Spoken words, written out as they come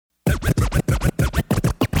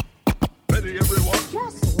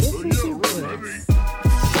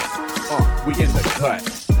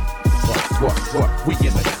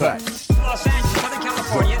cut. Los Angeles, Southern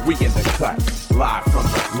California. We in the cut. Live from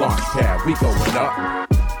the launch pad. We going up.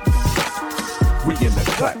 We in the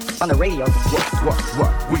cut. On the radio.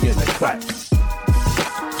 What? We in the cut.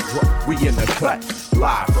 What? We in the cut.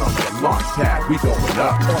 Live from the launch pad, we going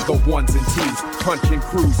up on the ones and twos, punching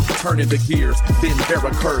crews, turning the gears. Then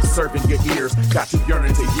Veracruz serving your ears, got you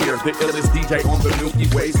yearning to hear the illest DJ on the Milky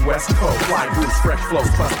Way's West Coast. Fly boots, fresh flows,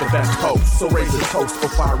 plus the best host. So raise a toast or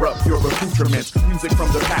fire up your accoutrements. Music from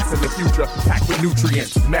the past and the future, packed with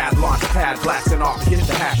nutrients. Mad launch pad, blasting off, hit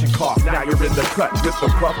the hash and cough. Now you're in the cut with the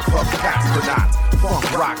puff astronauts.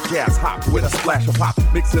 Funk, rock, jazz, hop with a splash of pop.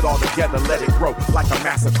 Mix it all together, let it grow like a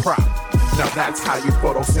massive crop. Now that's how you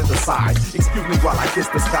photosynthesize. Excuse me while I kiss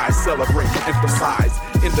the sky, celebrate and emphasize.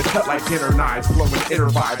 In the cut like inner knives, flowing inner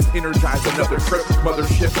vibes. Energize another trip,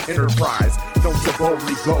 mothership enterprise. Don't so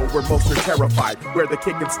boldly go where most are terrified. Where the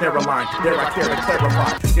kick and snare line, there I care to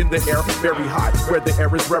clarify. In the air, very high, where the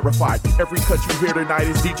air is rarefied. Every cut you hear tonight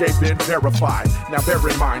is DJ Ben verified. Now bear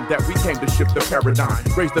in mind that we came to shift the paradigm.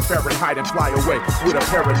 Raise the Fahrenheit and fly away with a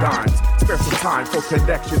paradigms. Spare some time for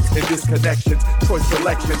connections and disconnections. Choice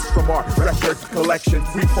selections from our record collection.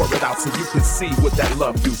 We pour it out so you can see what that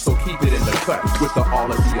love do. So keep it in the cut with the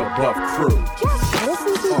all of the above crew. Just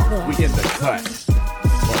listen to this. We in the cut.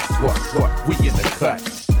 What? We in the cut.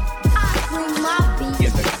 I bring my beat.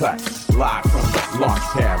 In the cut. Live from the launch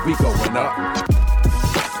pad. We going up.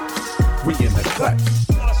 We in the cut.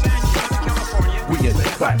 Los Angeles, Southern California. We in the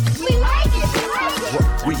cut. We like it.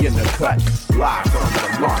 We in the cut. Live from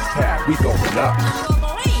the launch pad. We going up. You'll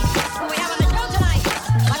believe what we have on the show tonight.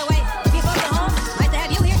 By the way, you folks at home, nice to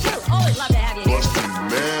have you here too. Always love to have you here. Busting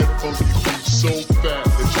mad funky beats so fat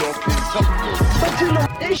that y'all can't help it. But you know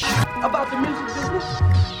this about the music business?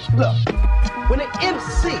 Look, when an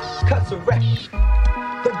MC cuts a record,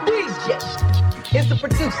 the DJ is the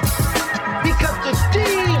producer. Because the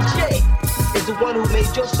DJ is the one who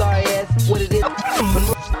made your sorry ass what it is.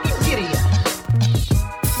 Giddy up.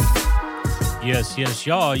 Yes,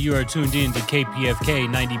 y'all. You are tuned in to KPFK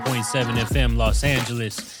 90.7 FM Los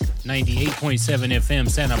Angeles, 98.7 FM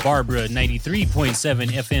Santa Barbara, 93.7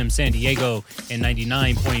 FM San Diego, and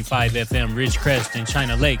 99.5 FM Ridgecrest and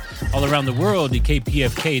China Lake. All around the world at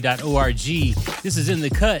kpfk.org. This is In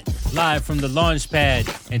the Cut, live from the launch pad.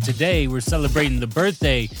 And today we're celebrating the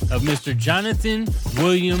birthday of Mr. Jonathan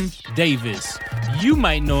William Davis. You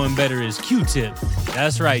might know him better as Q-Tip.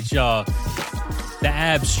 That's right, y'all. The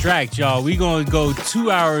Abstract, y'all. We gonna go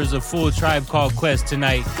 2 hours of full Tribe Called Quest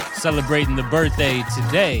tonight, celebrating the birthday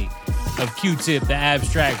today of Q-Tip, the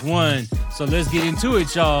Abstract one. So let's get into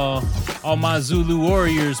it, y'all. All my Zulu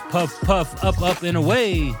warriors, puff, puff, up, and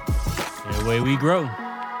away. And away we grow.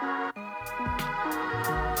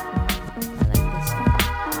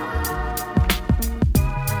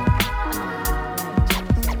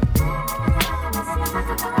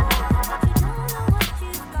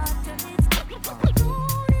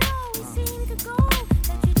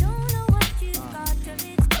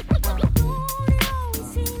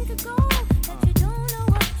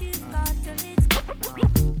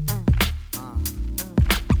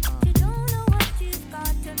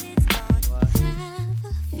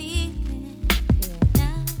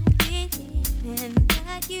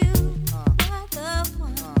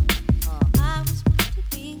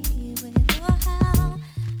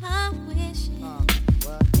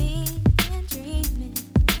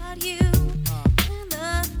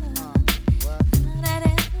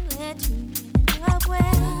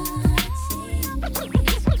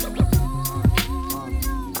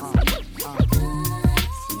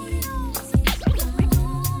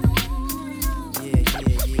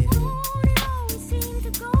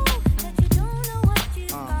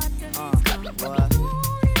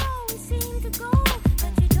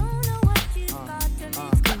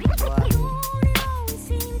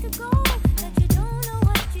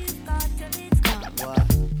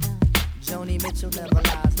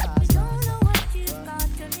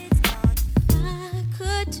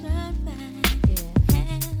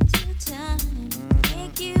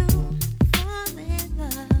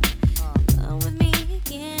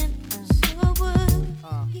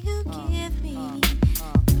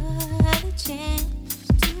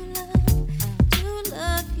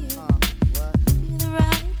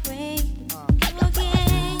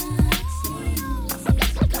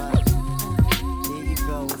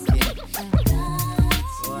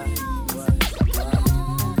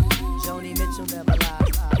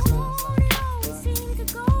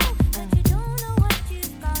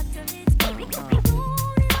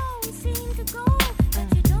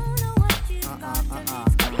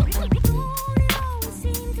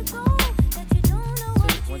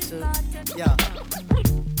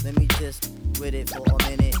 with it for a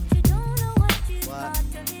minute. What?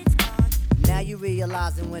 Now you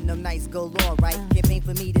realizing when them nights go on, right? It ain't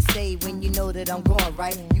for me to say when you know that I'm gone,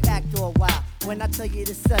 right? You act all wild when I tell you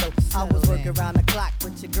to settle. I was working around the clock,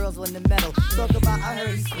 but your girls on the metal. Talk about I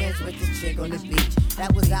heard he's friends with this chick on the beach.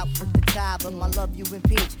 That was out with the tie, but my love you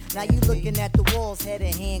impeach. Now you looking at the walls, head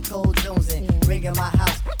and hand, cold jonesing. Bringing my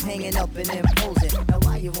house, hanging up and imposing. Now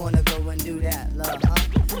why you wanna go and do that, love, huh?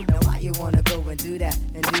 Now why you wanna go and do that,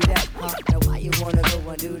 huh? Now why you wanna go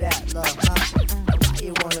and do that, love, huh? Now why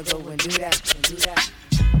you wanna go and do that, and do that?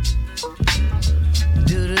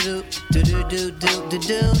 Do do do do do do do do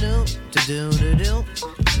do do do do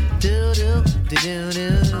do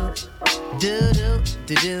do do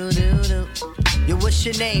do do do. Yo, what's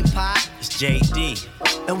your name, Pop? It's JD.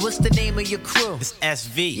 And what's the name of your crew? It's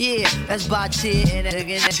SV. Yeah, that's Bachi and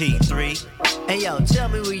T3. Hey yo, tell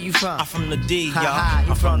me where you from. I'm from the D, y'all. You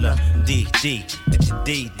I'm from the D,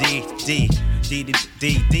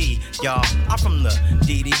 y'all. I'm from the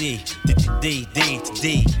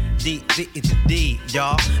D,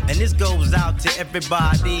 y'all. And this goes out to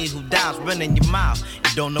everybody who dies running your mouth.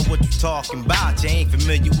 You don't know what you're talking about. You ain't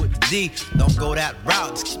familiar with the D. Don't go that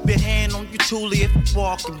route. Just keep your hand on your toolie if you're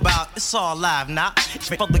walking about. It's all live now.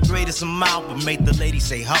 For the greatest amount, but make the lady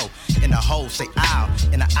say ho, and the ho say ow,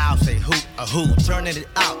 and the ow say who, a who. Turning it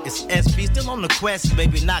out. It's SB still on the quest,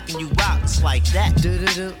 baby, knocking you out. It's like that. Do do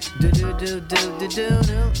do do do do do do do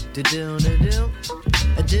do do do do.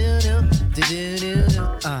 Do do do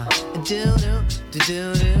do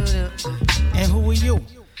do. And who are you?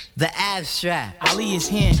 The Abstract. Ali is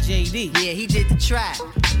here in JD. Yeah, he did the track.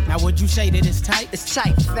 Now would you say that it's tight? It's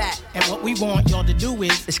tight, fat. And what we want y'all to do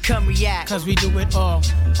is come react. Cause we do it all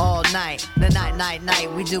night. The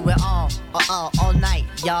night. We do it all night,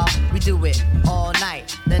 y'all. We do it all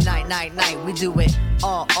night. The night. We do it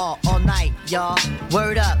all night, y'all.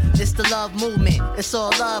 Word up, it's the love movement. It's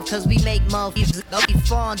all love cause we make motherfuckers be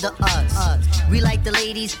fond of us. We like the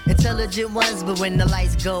ladies, intelligent ones, but when the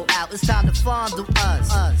lights go out, it's time to fondle us.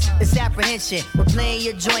 It's apprehension. We're playing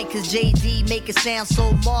your joint cause JD make it sound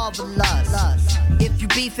so marvelous. If you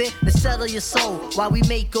beef it, then settle your soul while we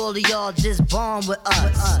make all of y'all just bond with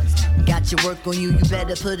us. Got your work on you, you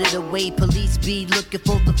better put it away. Police be looking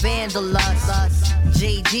for the vandalize.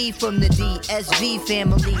 JD from the DSV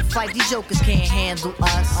family. Fight these jokers can't handle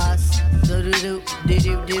us. Do do do do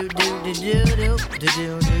do do do do do do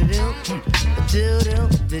do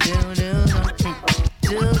do do do.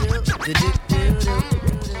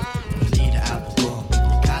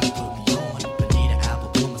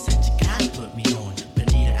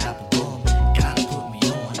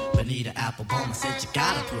 Applebaum, I said you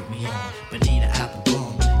gotta put me on. Bonita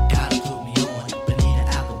Applebaum, gotta put me on. Bonita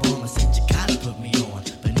Applebaum, I said you gotta put me on.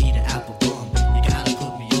 Bonita Applebaum, you gotta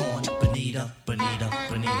put me on. Bonita.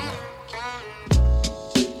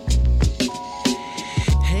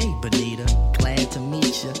 Hey, Bonita, glad to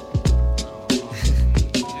meet you.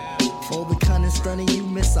 For the kind of stunning you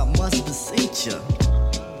miss, I must beseech you.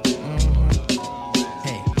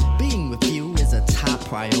 Hey, being with you is a top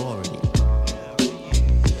priority.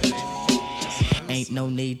 Ain't no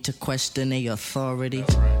need to question the authority.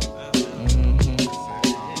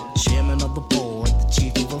 Chairman of the board, the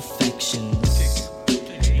chief of affections.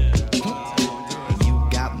 You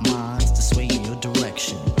got minds to sway in your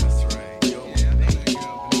direction.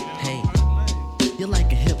 Hey, you're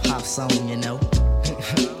like a hip-hop song, you know.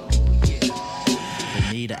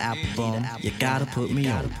 Bonita Applebaum, you gotta put me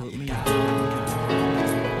on. Bonita.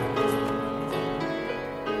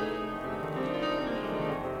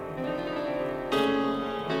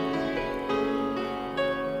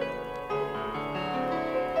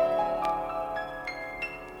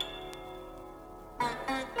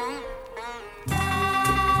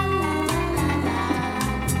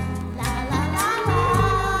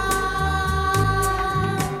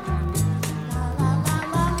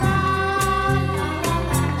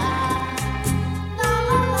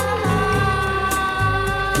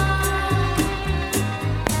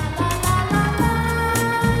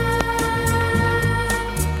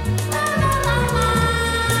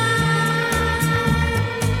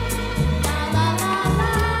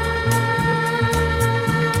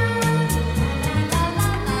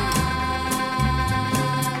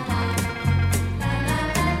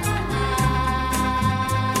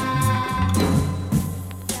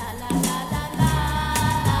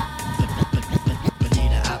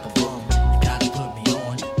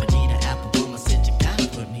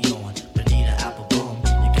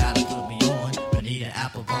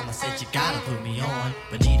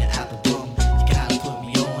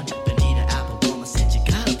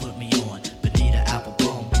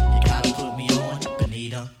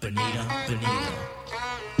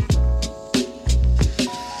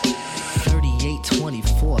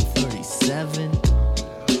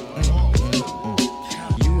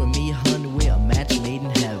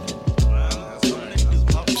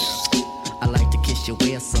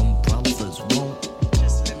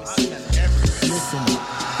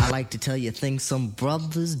 like to tell you things some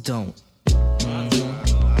brothers don't. If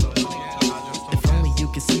only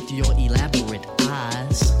you could see through your elaborate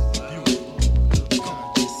eyes.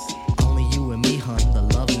 Only you and me, hun, the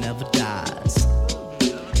love never dies.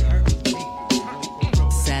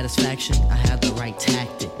 Satisfaction, I have the right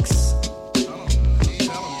tactics.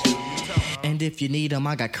 And if you need them,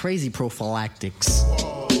 I got crazy prophylactics.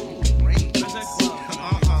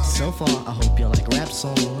 So far, I hope you like rap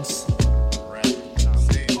songs.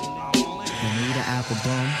 Bonita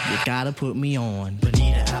Applebum, you gotta put me on.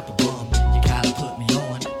 Bonita Applebum, you gotta put me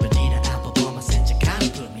on. Bonita Applebum, I said you gotta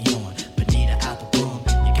put me on. Bonita Applebum,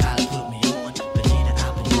 you gotta put me on. Bonita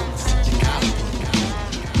Applebum, I said you gotta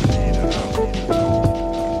put me on.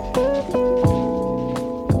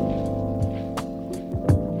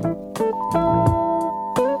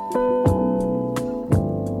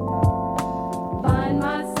 Find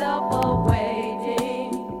myself awaiting.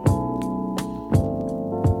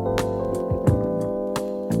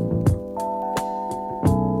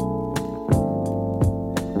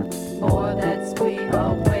 For that sweet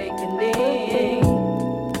awakening.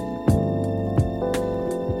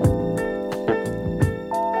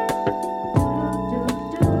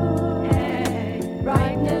 Hey,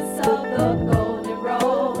 brightness of the golden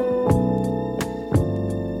road.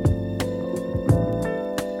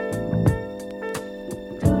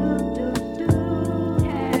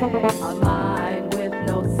 A mind with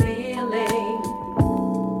no ceiling.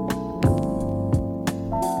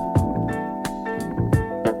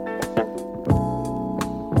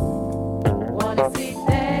 Wanna see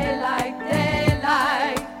daylight,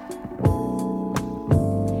 daylight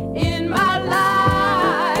in my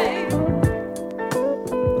life.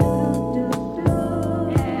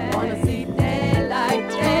 Wanna see daylight,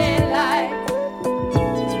 daylight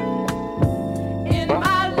in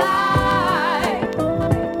my life.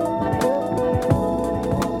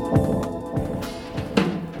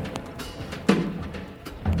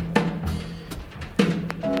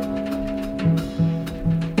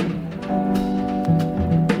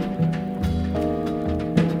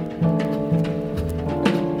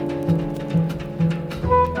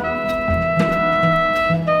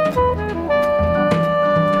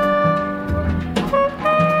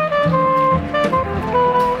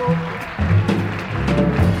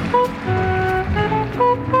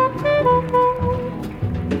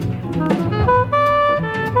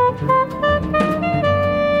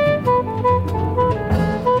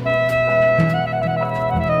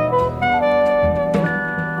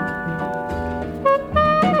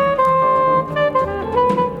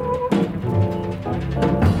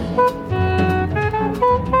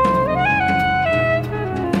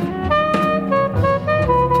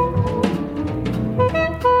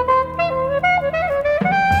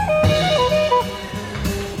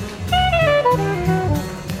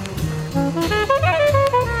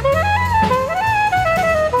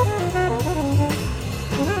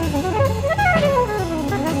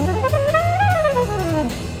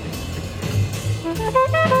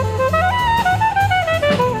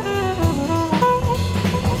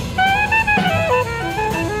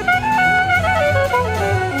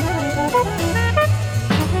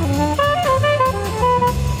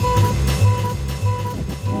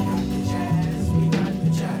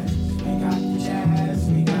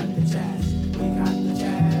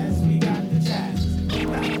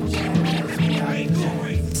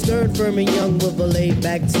 Stern, firm, and young with a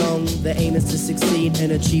laid-back tongue. The aim is to succeed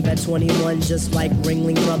and achieve at 21. Just like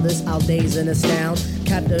Ringling Brothers, our days in astound.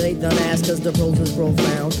 Captivate the mass cause the prose is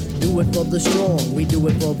profound. Do it for the strong, we do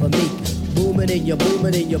it for the meek. Booming in your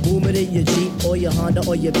booming in your booming in your Jeep or your Honda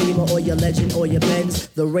or your Beamer or your Legend or your Benz.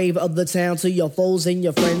 The rave of the town to your foes and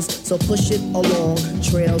your friends. So push it along,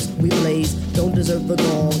 trails we blaze. Don't deserve the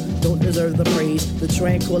gong, don't deserve the praise. The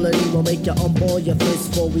tranquility will make you unball your fists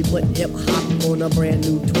before we put hip hop on a brand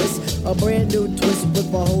new twist. A brand new twist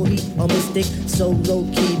with a whole heap of mystic. So low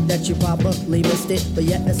key that you probably missed it, but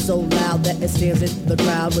yet it's so loud that it stands in the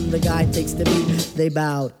crowd. When the guy takes the beat, they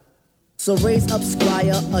bowed. So raise up,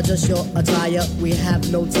 squire, adjust your attire. We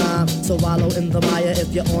have no time to wallow in the mire.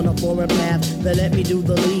 If you're on a foreign path, then let me do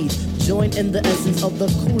the lead. Join in the essence of the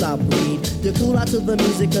cool out breed. You cool out to the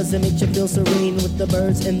music cause it makes you feel serene. With the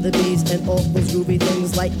birds and the bees and all those groovy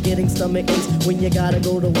things. Like getting stomach aches when you gotta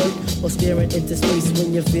go to work. Or staring into space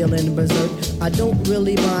when you're feeling berserk. I don't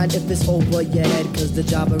really mind if it's over your head, cause the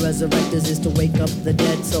job of resurrectors is to wake up the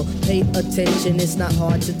dead. So pay attention, it's not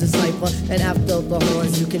hard to decipher. And after the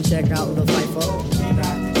horns you can check out the Viper.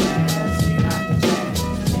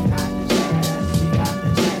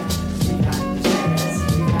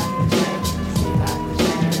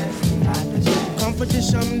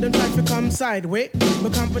 Competition them try to come sideways.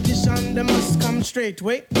 But competition, they must come straight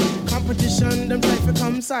way. Competition, them try to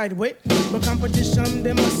come sideways. But competition,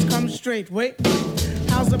 they must come straight way.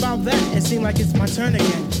 How's about that? It seems like it's my turn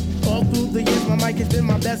again. All through the years, my mic has been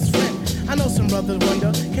my best friend. I know some brothers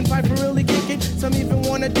wonder, can Piper really kick it? Some even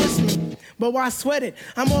wanna diss me, but why sweat it?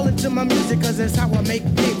 I'm all into my music, cause that's how I make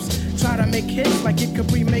tapes. Try to make hits like Kid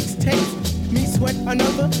Capri makes tapes. Me sweat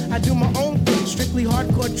another, I do my own thing. Strictly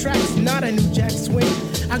hardcore tracks, not a new jack swing.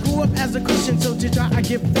 I grew up as a Christian, so to God I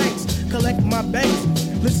give thanks. Collect my banks,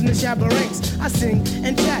 listen to Shabba Ranks. I sing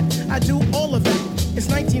and chat, I do all of that. It's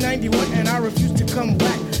 1991 and I refuse to come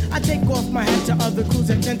back. I take off my hat to other crews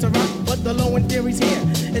that tend to rock, but the low end theory's here.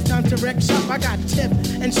 It's time to wreck shop. I got Tip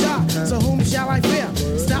and Shaw, so whom shall I fear?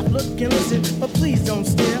 Stop, look, and listen, but please don't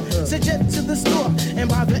stare. Suggest to the store and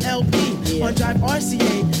buy the LP on Drive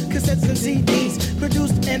RCA, cassettes and CDs,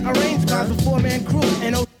 produced and arranged by the four-man crew.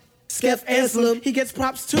 And Skeff and Slim, he gets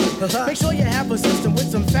props too. Make sure you have a system with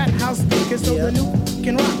some fat house speakers so the new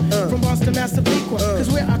can rock from Boston to Massapequa. Cause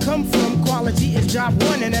where I come from, quality is job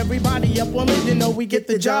one, and everybody up on it, you know we get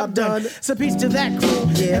the job done. So peace to that crew,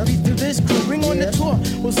 and peace to this crew. Bring on the tour,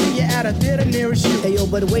 we'll see you at a theater nearest you. Hey yo,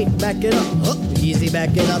 but wait, back it up. Easy, back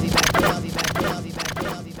it up.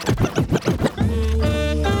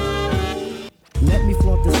 Let me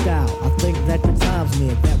flaunt the style. I think that the time's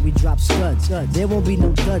near that we drop studs. There won't be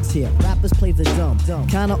no duds here. Rappers play the dumb.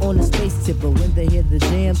 Kinda on the space tip, but when they hear the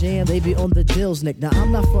jam, they be on the dills, Nick. Now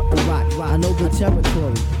I'm not frontin' rock. I know the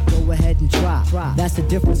territory. Go ahead and try. That's a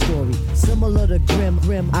different story. Similar to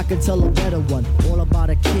Grim, I could tell a better one. All about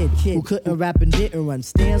a kid who couldn't rap and didn't run.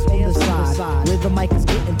 Stands on the side where the mic is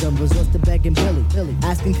getting done. Resorts to begging Billy,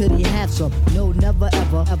 asking could he have some. No, never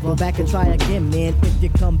ever. Go back and try again, man. If you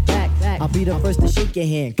come back, I'll be the first to shake your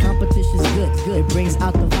hand. Competition's good. It brings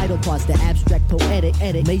out the vital parts, the abstract, poetic,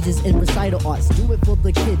 majors in recital arts. Do it for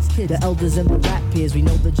the kids, the elders and the rap peers. We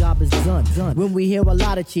know the job is done. When we hear a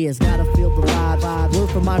lot of cheers, gotta feel the vibe. Word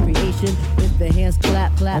from my creation. If the hands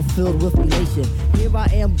clap, I'm filled with elation. Here I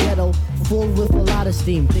am, ghetto, full with a lot of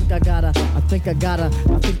steam. I think I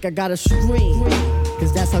gotta scream.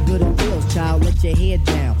 Cause that's how good it feels, child. Let your head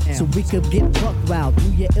down, so we could get buck wild.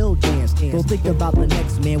 Do your ill dance. Don't think about the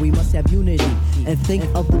next man. We must have unity and think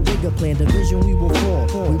of the bigger plan. The vision we will fall.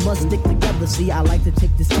 We must stick together. See, I like to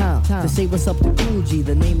take this time to say what's up to Cool G.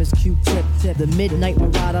 The name is Q-Tip, the Midnight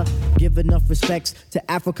Marauder. Give enough respects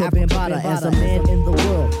to Africa Bambaataa. As a man in the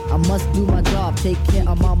world, I must do my job. Take care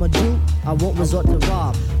of Mama Do. I won't resort to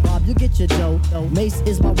rob. Bob, you get your dough. Mace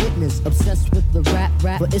is my witness. Obsessed with the rap,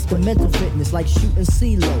 but it's the mental fitness, like shooting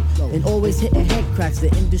CeeLo and always hitting head cracks. The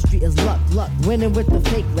industry is luck. Winning with the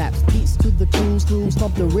fake raps. Peace to the crews who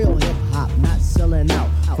pump the real hip hop, not selling out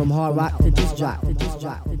from hard rock to disc jock.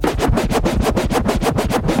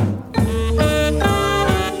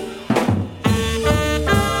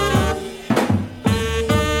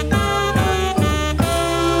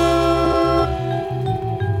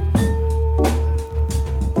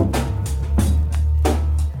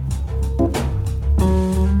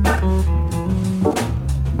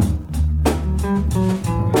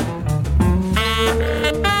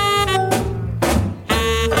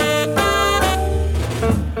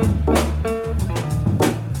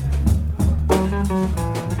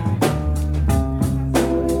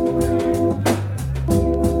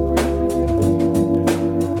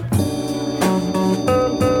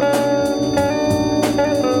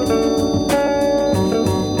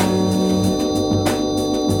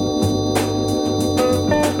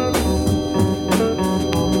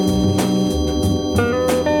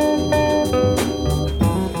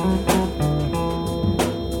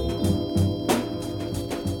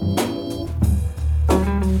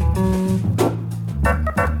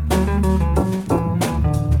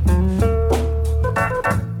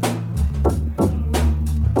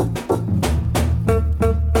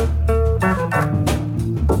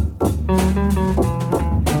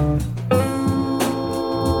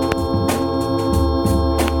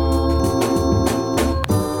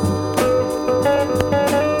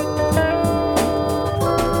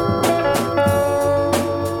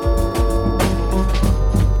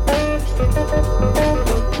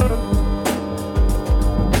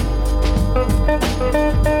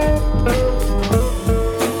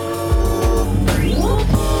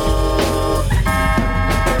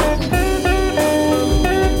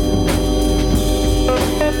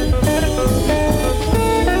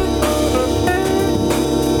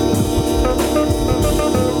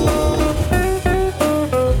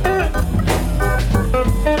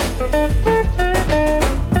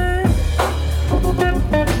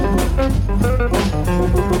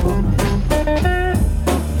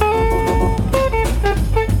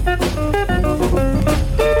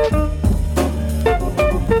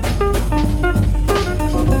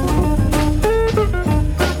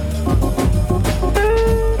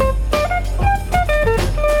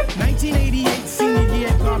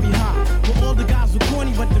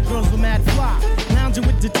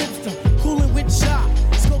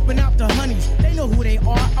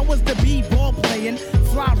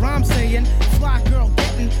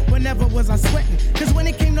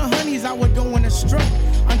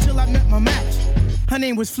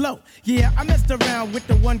 name was Flo. Yeah, I messed around with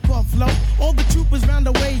the one called Flo. All the troopers round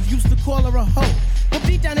the way used to call her a hoe. But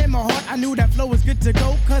deep down in my heart, I knew that Flo was good to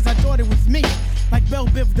go, cause I thought it was me, like Belle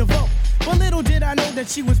Biv DeVoe. But little did I know that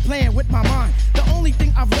she was playing with my mind. The only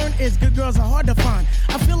thing I've learned is good girls are hard to find.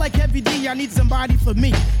 I feel like Heavy D, I need somebody for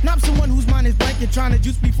me. Not someone whose mind is blank and trying to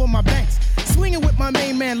juice me for my banks. Swinging with my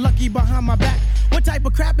main man, Lucky, behind my back. What type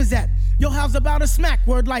of crap is that? Yo, how's about a smack?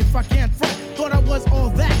 Word life, I can't front. Thought I was all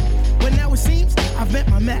that. But now it seems I've met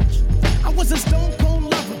my match. I was a stone cold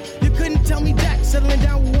lover. You couldn't tell me jack. Settling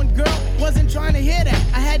down with one girl, wasn't trying to hear that.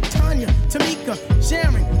 I had Tanya, Tamika,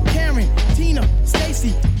 Sharon, Karen, Tina,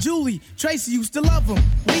 Stacy, Julie, Tracy. Used to love them,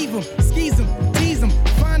 leave them, skis them, tease them,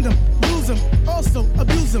 find them, lose them, also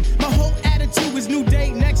abuse them. My whole attitude was new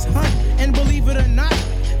day, next hunt. And believe it or not,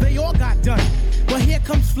 they all got done. But here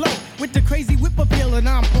comes Flo with the crazy whip appeal, and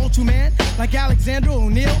I'm Ultra Man like Alexander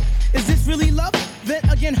O'Neal. Is this really love? Then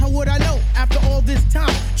again, how would I know? After all this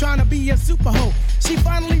time, trying to be a super hoe. She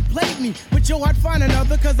finally played me, but yo, I'd find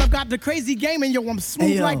another, cause I've got the crazy game, and yo, I'm smooth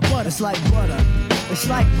Hey, yo, like butter. It's like butter. It's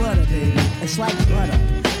like butter, baby. It's like butter.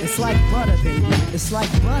 It's like butter, baby. It's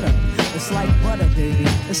like butter. It's like butter, baby.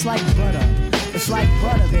 It's like butter. It's like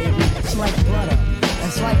butter, baby. It's like butter.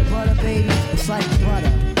 It's like butter, baby. It's like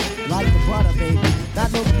butter. Like the butter, baby.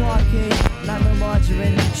 Not no parquet, not no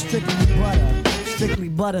margarine. Strictly butter. Strictly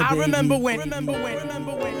butter, baby. I remember when.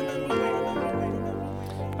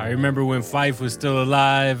 I remember when Phife was still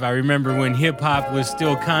alive. I remember when hip-hop was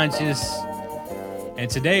still conscious. And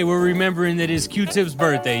today we're remembering that it's Q-Tip's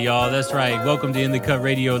birthday, y'all. That's right. Welcome to In The Cut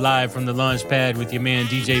Radio live from the launch pad with your man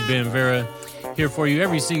DJ Ben Vera. Here for you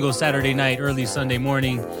every single Saturday night, early Sunday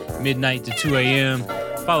morning, midnight to 2 a.m.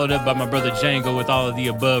 Followed up by my brother Django with all of the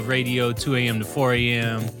above radio, 2 a.m. to 4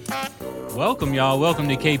 a.m. Welcome, y'all. Welcome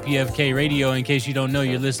to KPFK Radio. In case you don't know,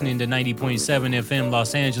 you're listening to 90.7 FM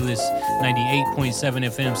Los Angeles, 98.7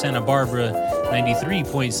 FM Santa Barbara,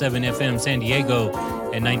 93.7 FM San Diego,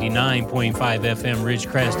 and 99.5 FM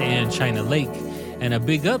Ridgecrest and China Lake. And a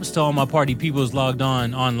big ups to all my party peoples logged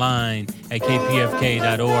online at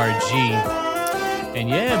kpfk.org. And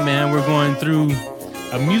yeah, man, we're going through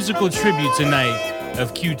a musical tribute tonight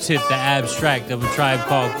of Q-Tip, the abstract of A Tribe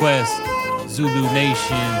Called Quest, Zulu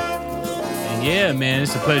Nation. And yeah, man,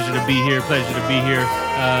 it's a pleasure to be here.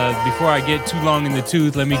 Before I get too long in the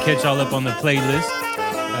tooth, let me catch y'all up on the playlist.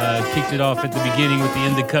 Kicked it off at the beginning with the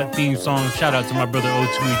In The Cut theme song. Shout out to my brother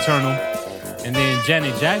O2 Eternal. And then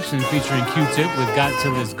Janet Jackson featuring Q-Tip with Got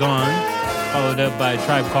Till It's Gone. Followed up by A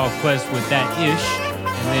Tribe Called Quest with That Ish.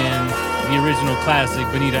 And then the original classic,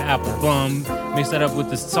 Bonita Applebum. Mixed that up with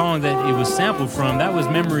the song that it was sampled from. That was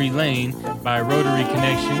Memory Lane by Rotary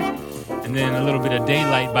Connection. And then a little bit of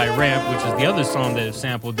Daylight by Ramp, which is the other song that is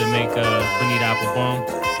sampled to make Bonita Applebum.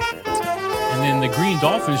 And then The Green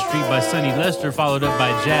Dolphin Street by Sonny Lester, followed up by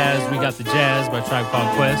Jazz. We got the Jazz by Tribe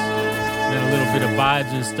Called Quest. And then a little bit of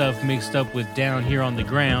vibes and stuff mixed up with Down Here on the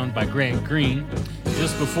Ground by Grant Green.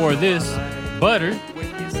 Just before this, Butter.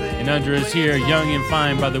 And under us here, Young and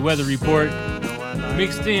Fine by The Weather Report.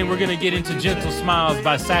 Mixed in, we're going to get into Gentle Smiles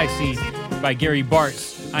by Saxy by Gary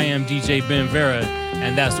Bartz. I am DJ Ben Vera,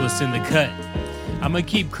 and that's what's in the cut. I'm going to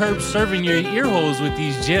keep serving your ear holes with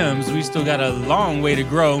these gems. We still got a long way to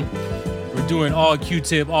grow. We're doing all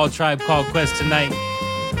Q-Tip, all Tribe Called Quest tonight.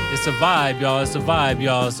 It's a vibe, y'all. It's a vibe,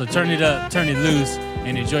 y'all. So turn it up, turn it loose,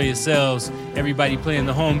 and enjoy yourselves. Everybody playing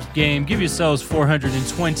the home game, give yourselves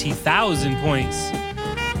 420,000 points.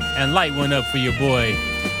 And light one up for your boy.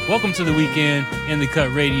 Welcome to the weekend, In The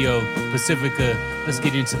Cut Radio, Pacifica. Let's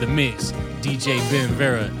get into the mix. DJ Ben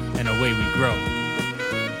Vera, and away we grow.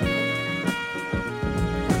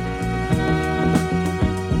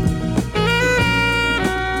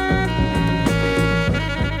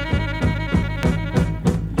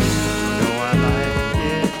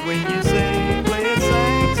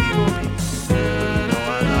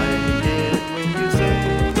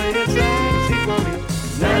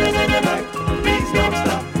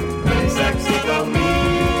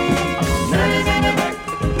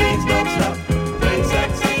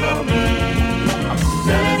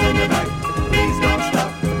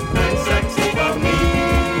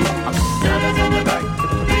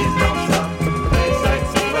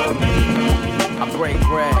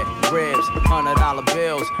 $100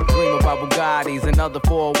 bills. Dream about Bugattis and other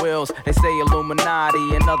four wheels. They say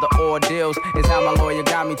Illuminati and other ordeals is how my lawyer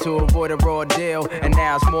got me to avoid a raw deal. And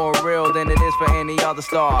now it's more real than it is for any other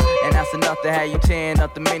star. And that's enough to have you tearing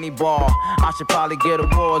up the mini bar. I should probably get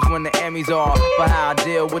awards when the Emmys are for how I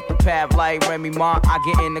deal with the path like Remy Ma. I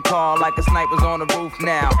get in the car like a sniper's on the roof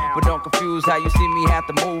now. But don't confuse how you see me have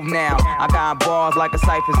to move now. I got bars like a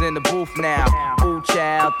cypher's in the booth now. Ooh,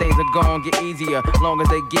 child, things are gonna get easier. Long as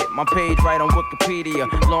they get my page right on Wikipedia.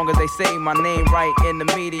 Long as they say my name right in the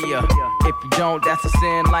media. If you don't, that's a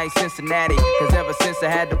sin like Cincinnati. Cause ever since I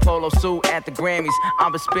had the polo suit at the Grammys,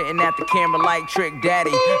 I've been spitting at the camera like Trick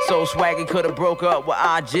Daddy. So swaggy could've broke up with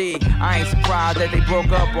IG. I ain't surprised that they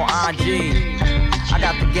broke up on IG. I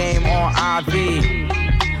got the game on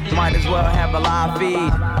IV. Might as well have a live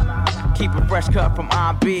feed. Keep a fresh cut from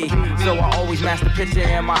IB. So I always match the picture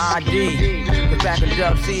in my ID. Cause back in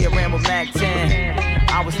Dub C, I ran with Mac 10.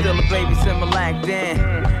 I was still a baby Similac then.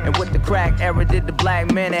 And with the crack era, did the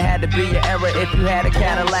black men. It had to be your era if you had a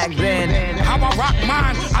Cadillac then. How I rock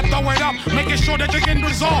mine, I throw it up, making sure that you can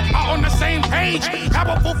resolve. Are on the same page.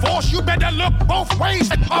 Powerful force, you better look both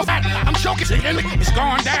ways. I'm choking, it's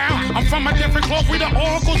going down. I'm from a different cloth, we the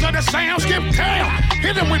oracles of the sound. Skip down,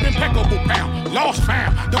 hit him with impeccable pound. Lost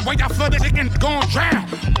found, the way I flooded it and gon' drown.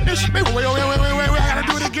 This wait, I gotta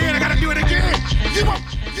do it again, You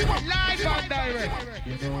want live and direct.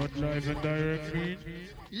 You know what live and direct means?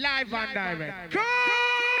 Live and direct. Go!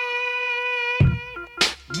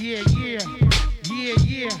 Yeah.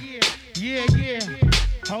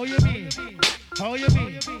 How you mean?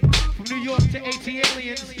 From New York to 80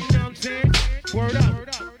 aliens, you know what I'm saying? Word up.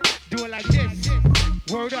 Do it like this.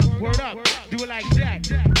 Word up. Do it like that.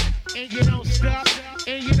 And you don't stop,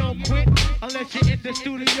 and you don't quit unless you're in the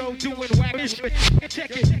studio doing whack shit.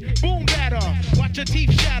 Check it, boom batter, watch your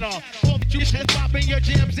teeth shatter. All the juice is popping your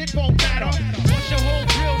jams, it won't matter. Watch your whole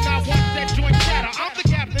drill, now watch that joint shatter. I'm the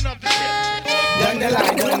captain of the ship. Done the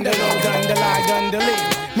lie, done the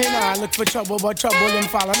lead. Me nah look for trouble, but trouble and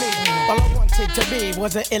follow me. All I wanted to be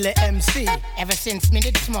was an illa MC. Ever since me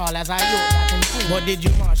did small as I look back and see. What did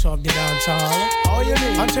you march off the dancehall? Oh, you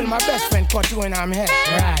mean? Until my best friend caught you and I'm here.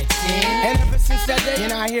 Right, see? And ever since that day, you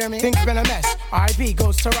know, hear me? Things been a mess. R.I.P.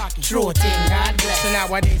 goes to Rocky. True thing, God bless. So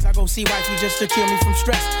nowadays I go see wifey just to kill me from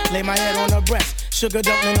stress. Lay my head on her breast. Sugar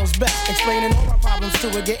dumpling knows best. Explaining all my problems to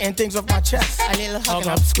her, getting things off my chest. A little hug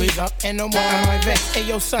up, squeeze up, and no more am I vexed. Hey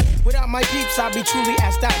yo son, without my peeps I'd be truly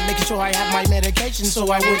asked out. Making sure I have my medication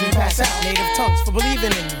so I wouldn't pass out. Native tongues for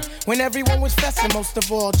believing in me. When everyone was festing, most of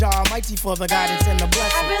all, Jah Almighty for the guidance and the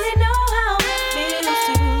blessings. I really know how it feels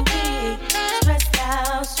to be stressed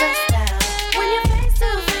out. When you're face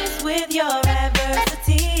to face with your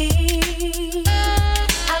adversity.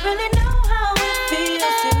 I really know how it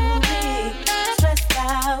feels to be stressed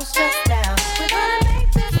out. We're gonna make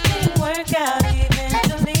this thing work out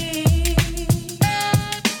eventually.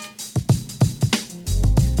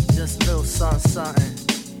 Just a little something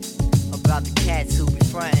about the cats who be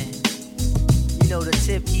frontin'. You know the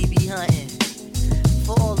tip he be hunting.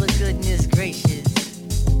 For all the goodness gracious,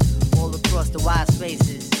 all across the wide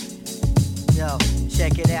spaces. Yo,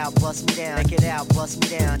 check it out, bust me down. Check it out, bust me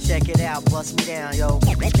down. Check it out, bust me down, yo.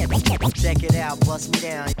 Check it out, bust me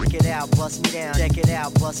down. Check it out, bust me down. Check it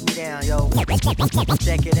out, bust me down, yo.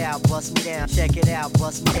 Check it out, bust me down. Check it out,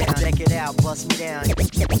 bust me down. Check it out, bust me down.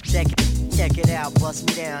 Check it out, bust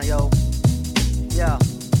me down, yo.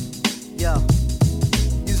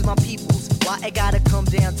 Using my peoples, why it gotta come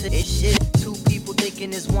down to this shit? Two people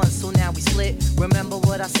thinking it's one, so now we split. Remember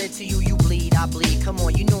what I said to you, you bleed, I bleed. Come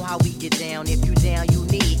on, you know how we get down. If you down, you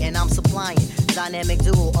need, and I'm supplying. Dynamic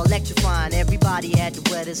duo, electrifying. Everybody had to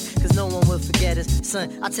wet us, cause no one will forget us.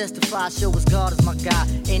 Son, I testify, show us God is my God.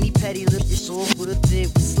 Any petty little shit would've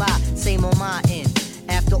did was slide. Same on my end.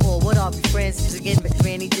 After all, what are we friends? Again, but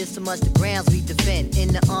granny did so much the grounds we defend. In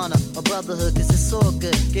the honor of brotherhood, cause it's all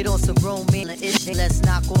good. Get on some grown man ish, let's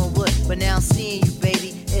knock on wood. But now I'm seeing you,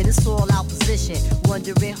 baby, and it's all out position.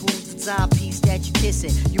 Wondering who's the timepiece that you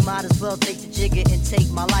kissing. You might as well take the jigger and take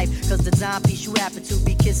my life, cause the timepiece you happen to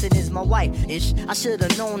be kissing is my wife. Ish, I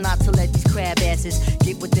should've known not to let these crab asses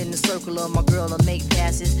get within the circle of my girl and make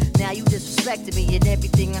passes. Now you disrespecting me and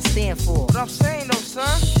everything I stand for. What I'm saying though,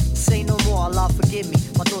 son? Say no more, Allah forgive me.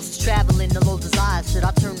 My thoughts is traveling, the low desires. Should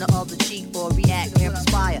I turn the other cheek or react and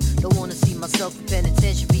perspire? Don't wanna see myself in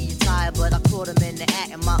penitentiary attire, but I caught him in the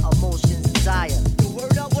act and my emotions is dire. The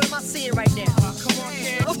word up, what am I seeing right now? Come on,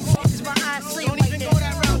 kid. Is my eyes seeing right now? Don't even go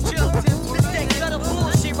that route, chill. This that gutter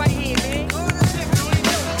bullshit right here, man.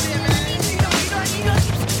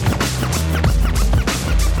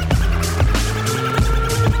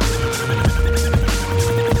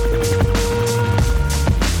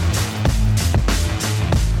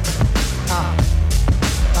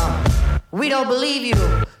 don't believe you.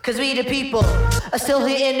 Cause we the people are still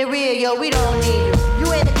here in the rear, yo, we don't need you.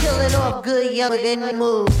 You ain't killing off good, young in the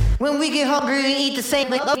mood. When we get hungry, we eat the same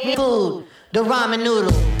food. The ramen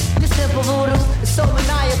noodle. This simple voodoo is so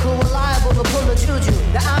maniacal, reliable to pull a choo-choo.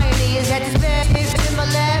 The irony is that this bad is in my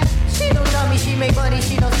lap. She don't tell me she make money,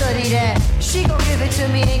 she don't study that. She gon' give it to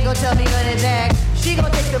me, ain't gon' tell me none of that. She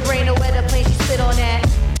gon' take the brain away the plane, she spit on that.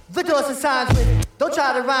 The doors and signs with, don't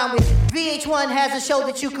try to rhyme with. VH1 has a show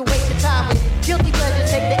that you can waste your time with. Guilty pleasure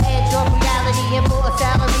take the edge off reality. And for a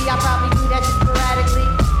salary, I probably do that just sporadically.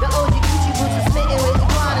 The OG Gucci boots are smitten with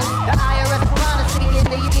iguanas. The IRS piranha speaking,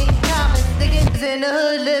 they get common. The niggas in the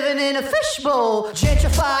hood living in a fishbowl.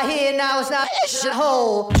 Gentrify here, now it's not a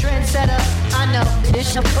hole. Trendsetter, I know,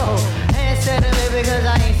 it's a pro. Handsetter, baby, because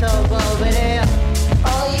I ain't so bold. But yeah,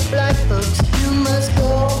 all you black folks, you must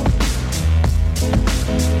go.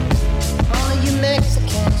 All you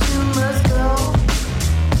Mexicans, you must go.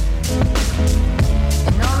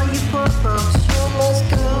 And all you poor folks, you must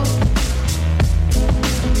go.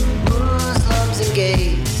 Muslims and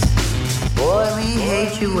gays, boy, we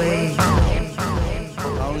hate your ways. I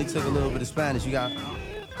only took a little bit of Spanish, you got.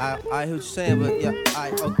 I hear what you're saying, but yeah,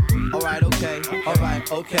 alright, okay,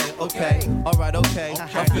 alright, okay, alright, okay,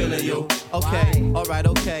 I'm feeling you, okay, alright,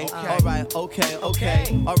 okay, alright, okay,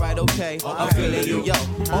 alright, okay, I'm feeling you, yo,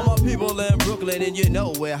 all my people in Brooklyn and you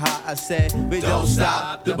know we're hot, I said, we don't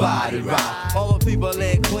stop the body rock, all my people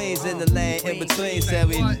in Queens in the lane in between said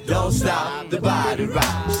we don't stop the body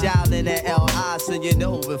rock, shouting at L.I. so you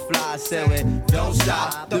know we're fly, said we don't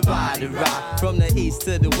stop the body rock, from the east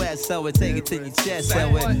to the west, so we take it to your chest,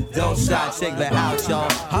 said we don't stop, check that out, y'all.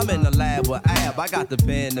 I'm in the lab with Ab, I got the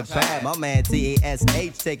pen, the pad. My man TASH,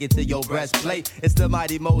 take it to your breastplate. It's the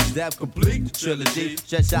mighty Mos Def complete trilogy.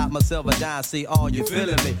 Stretch out myself a dime, see all you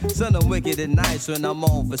feeling me. Son, I'm wicked and nice when I'm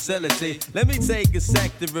on facility. Let me take a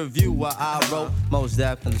sec to review what I wrote. Mos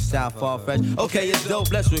Def in the South, far fresh. Okay, it's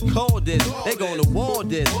dope, let's record this. They gonna war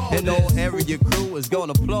this, and no area crew is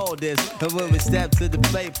gonna applaud this. And when we step to the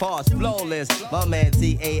plate, pause flawless. My man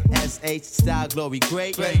TASH, style glory,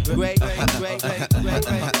 great. And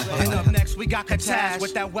up next we got Katash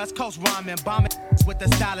with that West Coast rhyming, bombing with the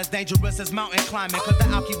style as dangerous as mountain climbing. Cause the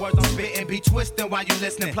alky words I'm spitting be twisting while you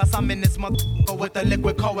listening. Plus I'm in this motherfucker with the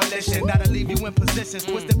liquid coalition that'll leave you in positions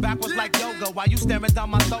twisted backwards like yoga while you staring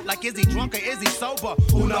down my throat like is he drunk or is he sober?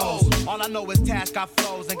 Who knows? All I know is Tash got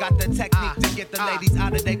flows and got the technique to get the ladies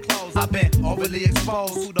out of their clothes. I've been overly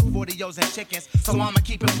exposed to the 40-os and chickens, so I'ma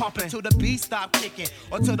keep it pumping till the beat stop kicking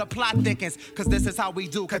or till the plot thickens. Cause this is how we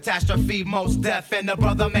do catastrophe, Mos Def and the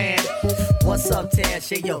brother man. What's up,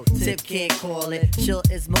 Tash? Yo, Tip can't call it. Sure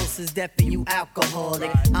as Mos Def and you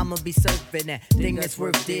alcoholic. I'ma be surfing that thing that's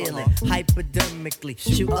worth dealing. Hypodermically,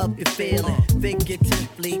 shoot up your feeling.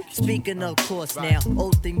 Figuratively, speaking of course now.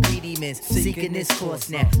 Oath ingredients, seeking this course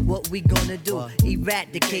now. What we gonna do?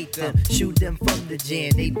 Eradicate them, shoot them from the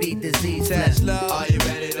gin. They be disease. Tesla, are you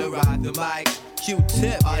ready to rock the mic?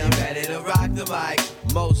 Q-Tip, are you ready to rock the mic?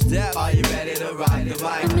 Mos Def, are you ready to rock the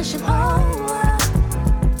mic? Mission over.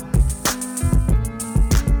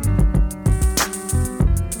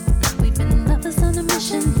 We've been lovers on a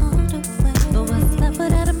mission all the way, but what's left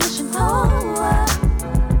without a mission?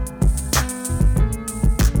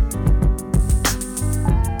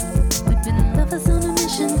 We've been lovers on a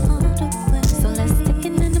mission all the way, so let's stick it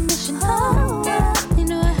in the mission. You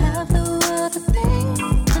know I have the world to think,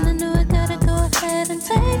 and I know I gotta go ahead and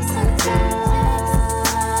take some time.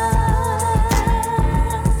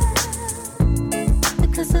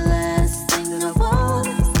 Because the last thing I want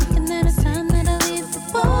is thinking that it's time that I leave the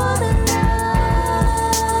borderline.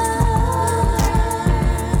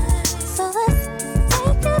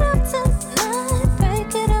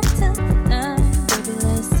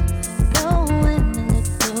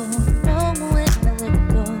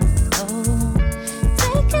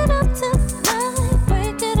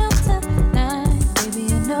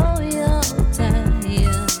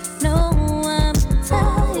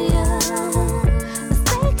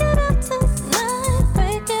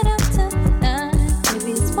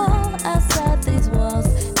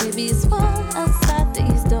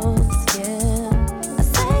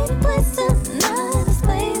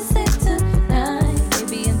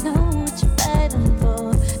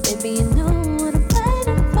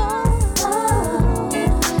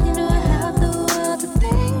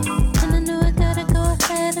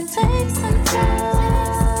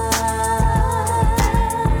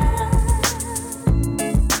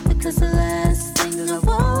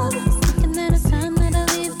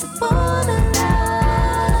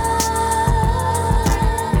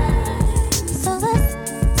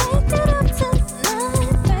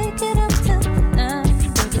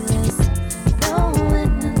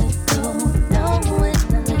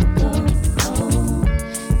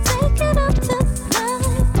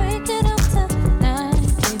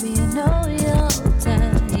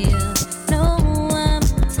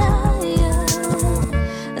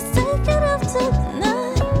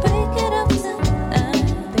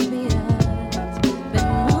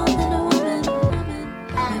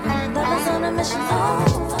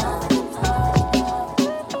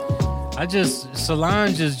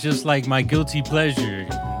 Solange is just like my guilty pleasure.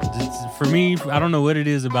 For me, I don't know what it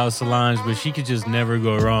is about Solange, but she could just never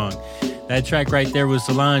go wrong. That track right there was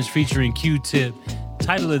Solange featuring Q-Tip.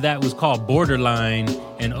 Title of that was called Borderline,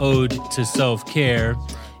 an ode to self-care.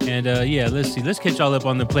 And yeah, let's catch y'all up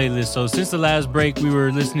on the playlist. So since the last break, we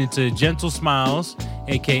were listening to Gentle Smiles,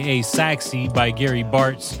 aka Saxy by Gary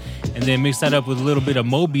Bartz, and then mixed that up with a little bit of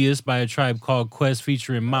Mobius by A Tribe Called Quest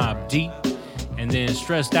featuring Mobb Deep. And then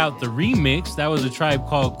Stressed Out, the remix, that was A Tribe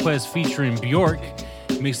Called Quest featuring Bjork.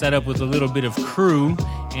 Mixed that up with a little bit of Crew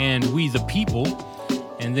and We the People.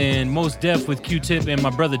 And then Mos Def with Q-Tip and my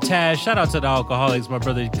brother Taz. Shout out to the Alcoholics, my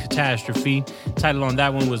brother Catastrophe. Title on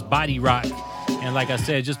that one was Body Rock. And like I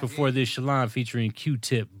said, just before this, Shalon featuring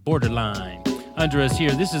Q-Tip, Borderline. Under us here,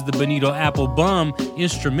 this is the Bonito Apple Bum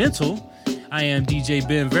instrumental. I am DJ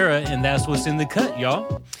Ben Vera, and that's what's in the cut,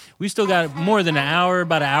 y'all. We still got more than an hour,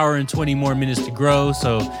 about an hour and 20 more minutes to grow,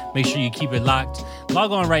 so make sure you keep it locked.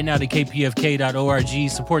 Log on right now to kpfk.org,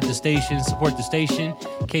 support the station,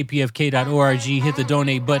 kpfk.org, hit the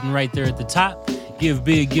donate button right there at the top. Give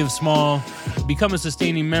big, give small, become a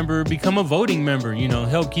sustaining member, become a voting member,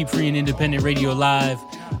 help keep free and independent radio live,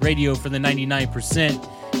 radio for the 99%.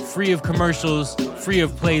 Free of commercials, free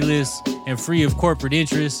of playlists, and free of corporate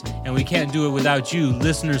interests. And we can't do it without you,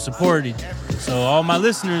 listener supported. So all my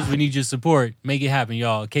listeners, we need your support. Make it happen,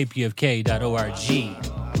 y'all. kpfk.org.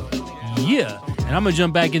 Yeah. And I'm going to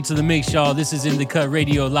jump back into the mix, y'all. This is In The Cut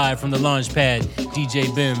Radio live from the launch pad.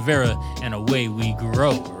 DJ Ben Vera, and away we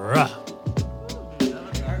grow. Rah.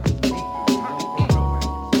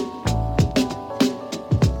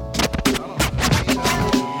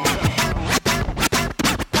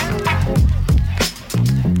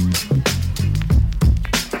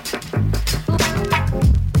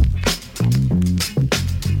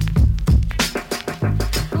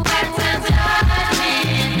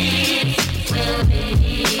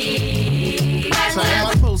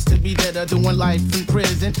 Doing life in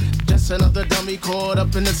prison, just another dummy caught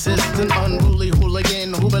up in the system. Unruly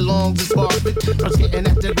hooligan who belongs to Spartan. First getting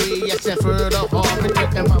that degree at Stanford or Harvard.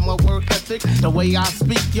 Talking about my work ethic, the way I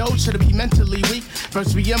speak. Yo, should I be mentally weak?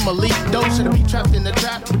 First we am elite, though. Should I be trapped in the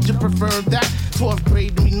trap? Would you prefer that? 12th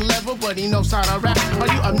grade reading level, but he knows how to rap. Are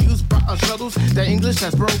you amused by our struggles? The English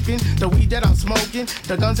that's broken, the weed that I'm smoking,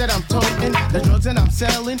 the guns that I'm toting, the drugs that I'm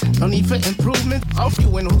selling. No need for improvement. Of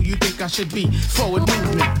you and who you think I should be. Forward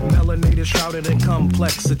movement. Melanated, shrouded in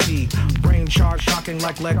complexity. Brain charge shocking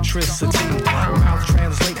like electricity. Mouth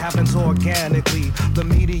translate happens organically. The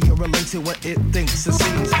media relates to what it thinks it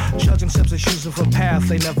sees. Judging steps and choosing for path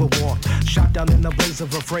they never walked. Shot down in the blaze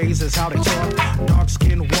of a phrase is how they talk. Dark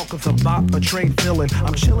skin walk with a bop, a trade villain.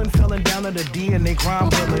 I'm chilling, felling down to the DNA crime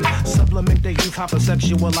villain. Supplement their youth,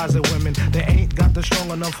 hypersexualizing women. They ain't got the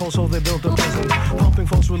strong enough hold, so they built a prison. Pumping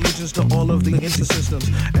false religions to all of the inter-systems.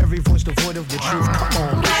 Every voice devoid of the truth. Come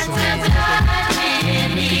on, listen.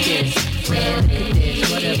 Man, look at this.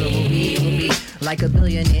 Whatever will be. Like a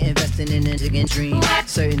billionaire investing in a dream.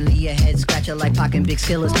 Certainly a head scratcher like Pac and Big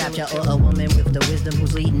Skillers capture. Or a woman with the wisdom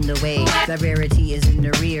who's leading the way. The rarity is in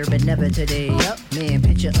the rear, but never today. Yup. Man,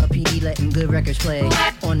 picture a PD letting good records play.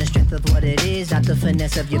 On the strength of what it is, not the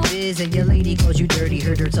finesse of your biz. And your lady calls you dirty,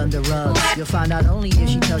 her dirt's on the rug. You'll find out only if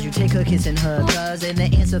she tells you take her kiss and hug. Cause in the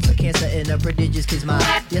answer for cancer in a prodigious kid's mind.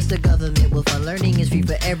 Yes, the government will fund learning is free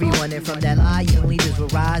for everyone. And from that lie, young leaders will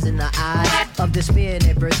rise in the eyes of despair and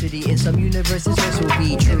adversity. In some universes, this will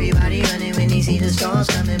be true. Everybody running when they see the storms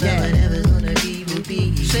coming, but whatever's gonna be will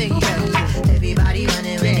be. Sing, everybody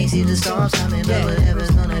running when they see the storms coming, but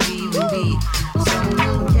whatever's gonna be will be. Some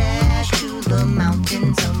will dash to the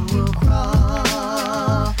mountain, some will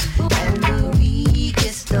crawl, and the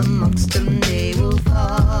weakest amongst them they will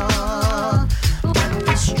fall. But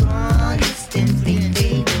the strongest in faith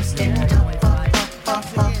they will stand up.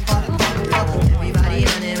 Everybody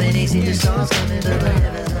running when they see the storms coming, but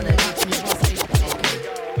whatever's gonna be.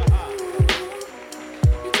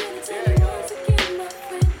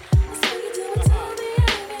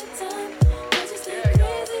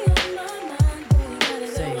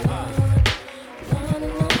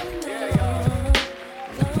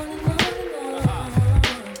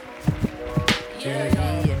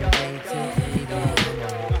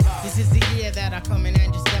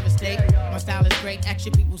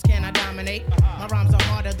 Action peoples cannot dominate. My rhymes are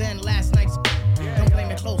harder than last night's. Don't blame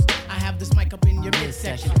it close. I have this mic up in your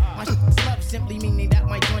midsection. My love simply meaning that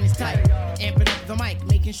my joint is tight. Amping up the mic,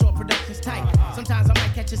 making sure production's tight. Sometimes I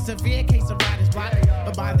might catch a severe case of writer's block,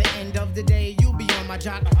 but by the end of the day, you'll be on my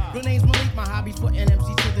job. Real name's Malik, my hobby's putting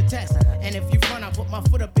MCs to the test. And if you front, I'll put my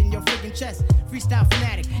foot up in in your friggin' chest. Freestyle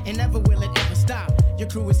fanatic, and never will it ever stop. Your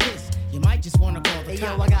crew is his. You might just wanna call the Hey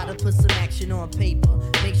cops. yo, I gotta put some action on paper.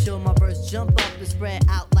 Make sure my verse jump up and spread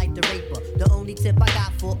out like the raper. The only tip I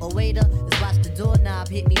got for a waiter is watch the doorknob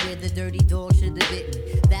hit me where the dirty dog should have bit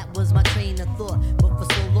me. That was my train of thought, but for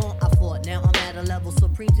so long I fought. Now I'm at a level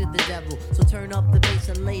supreme to the devil. So turn up the bass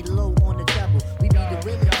and lay low on the treble. We be the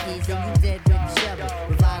willing kids and you dead with the shovel.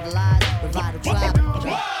 Revitalize, revitalize.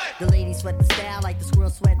 The ladies sweat the style like the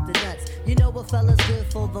squirrel sweat the nuts. You know what fella's good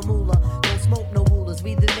for the moolah. Don't smoke no rulers.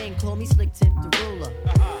 We the men, call me Slick Tip the ruler.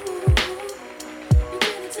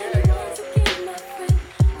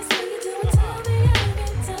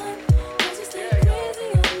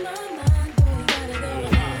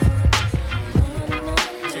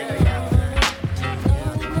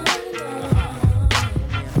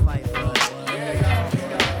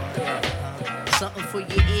 Something for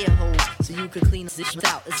your ear hole so you can clean this shit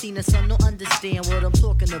out. It's seen that some don't understand what I'm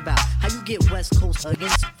talking about. How you get West Coast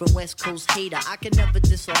against from West Coast hater? I can never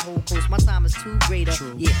diss a whole coast. My time is too greater.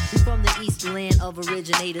 True. Yeah, we from the East land of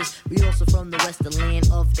originators. We also from the West, the land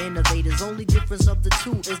of innovators. Only difference of the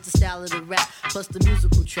two is the style of the rap plus the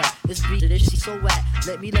musical track. This beat this shit so whack.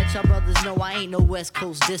 Let me let y'all brothers know I ain't no West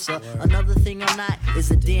Coast disser. Another thing I'm not is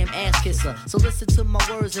a damn ass kisser. So listen to my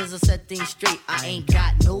words as I set things straight. I ain't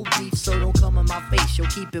got no beef, so don't come in my face. Yo,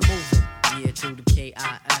 keep it moving. Yeah, to the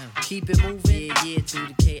K-I-M. Keep it moving. Yeah, yeah, to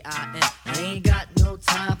the K-I-M. I ain't got no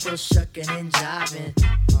time for shucking and jiving.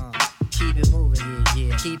 Keep it moving. Yeah,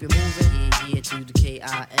 yeah. Keep it moving. Yeah, yeah, to the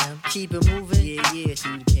K-I-M. Keep it moving. Yeah, yeah,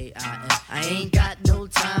 to the K-I-M. I ain't got no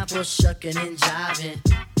time for shucking and jiving.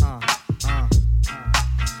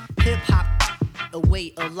 Hip-hop, a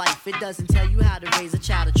way of life. It doesn't tell you how to raise a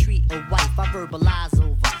child or treat a wife. I verbalize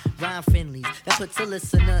over rhyme friendlies that puts a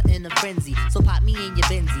listener in a frenzy. So pop me in your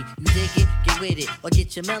Benzie, you dig it, get with it, or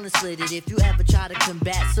get your melon slitted. If you ever try to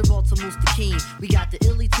combat Sir Walter Moose the King, we got the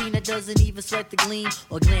illy team that doesn't even sweat the gleam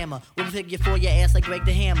or glamour. We'll figure for your ass like Greg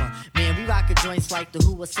the Hammer. Man, we rockin' joints like the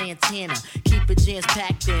Who or Santana. Keep it jams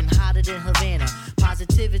packed in, hotter than Havana.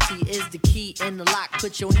 Positivity is the key in the lock.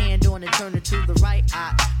 Put your hand on it, turn it to the right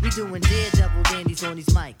eye. We doing daredevil dandies on these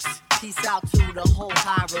mics. Peace out to the whole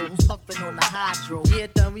high road who's puffin' on the hydro. Yeah,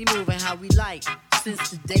 then we moving how we like. Since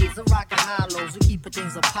the days of rockin' hollows, we keepin'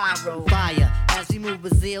 things a pyro. Fire, as we move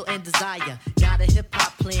with zeal and desire. Got a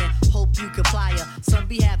hip-hop plan, hope you comply. Some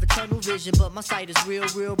be having tunnel vision, but my sight is real,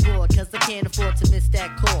 real broad. Cause I can't afford to miss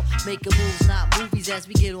that call. Making moves, not movies, as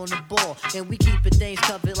we get on the ball. And we keepin' things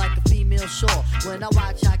covered like a female shore. When I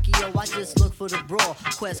watch Akio, I just look for the brawl.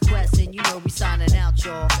 Quest, and you know we signing out,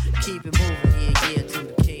 y'all. Keep it moving, yeah, yeah, to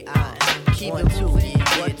the K-I-M. Keep it moving,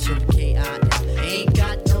 yeah, to the K-I-M. Ain't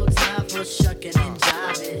got no time for shucking and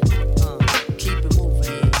jiving. Keep it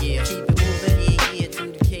moving, yeah, yeah. Keep it moving, yeah, yeah, to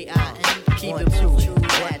the K-I-M. Keep it moving,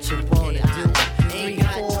 what you wanna do. Ain't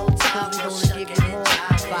got no time for shucking and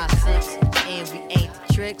jiving. 5, 6, and we ain't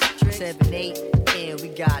the tricks. 7, 8, and we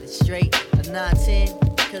got it straight. 9, 10,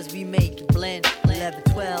 cause we make it blend. 11,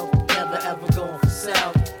 12, never ever going for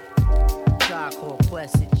self. Trial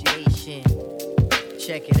Quest situation.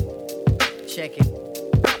 Check it out.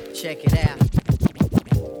 Check it out.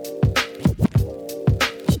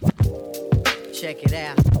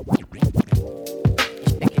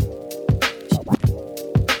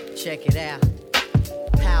 Check it out.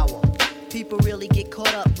 Power. People really get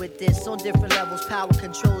caught up with this. On different levels, power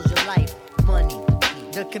controls your life. Money.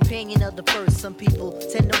 The companion of the first. Some people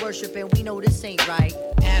tend to worship and we know this ain't right.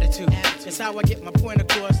 Attitude. It's how I get my point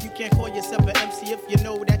across. You can't call yourself an MC if you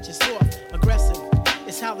know that you're soft. Aggressive.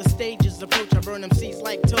 It's how the stages approach. I burn MCs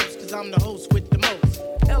like toast, cause I'm the host with the most.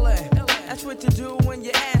 LA, that's what to do when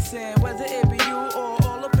you're assin'. Whether it be you or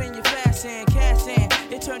all up in your fashion. Cash in,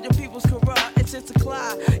 it turned your people's corrupt. It's just a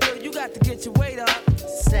clock. Yo, you got to get your weight up.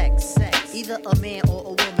 Sex. Either a man or a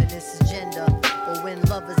woman, this is gender. Or when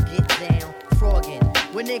lovers get down, frogging.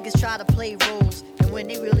 When niggas try to play roles, and when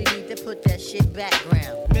they really need to put that shit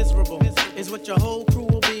background. Miserable is what your whole crew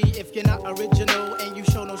will be if you're not original and you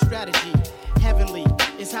show no strategy. Heavenly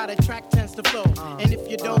is how the track tends to flow. And if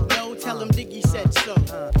you don't know, tell them Diggy said so.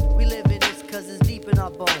 We live in this cause it's deep in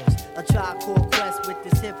our bones. A Tribe Called Quest with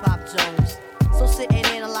this hip-hop Jones. So sit and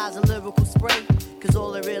analyze a lyrical spray, cause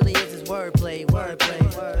all it really is wordplay.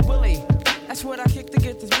 Willie, that's what I kick to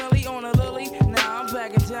get this Millie on a lily. Now I'm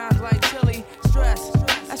bagging jams like chili. Stress,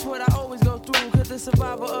 that's what I always go through, cause the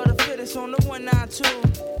survivor of the fittest on the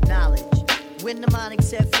 192. Knowledge, when the mind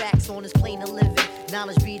accept facts on this plane of living.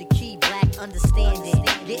 Knowledge be the key, black understanding.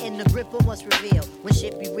 Getting the grip of what's revealed. When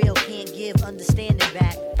shit be real, can't give understanding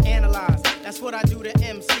back. Analyze, that's what I do to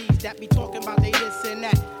MCs that be talking about they this and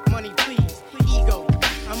that. Money please, ego,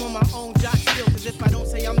 I'm on my own jock still, cause if I don't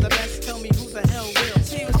say I'm the best, tell me who the hell will.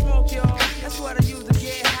 See with smoke, y'all. That's what I use to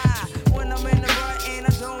get high. When I'm in the rut and I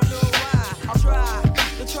don't know why.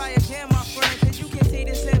 I'll try again, my friend, cause you can see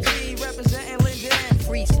this MC representing Linden.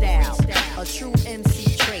 Freestyle, a true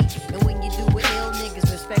MC trait. And when you do it ill, niggas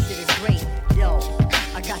respect it as great. Yo,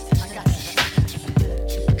 I got this.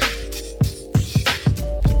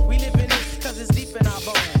 We live in this cause it's deep in our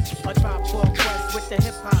bones. A Tribe Called Quest with the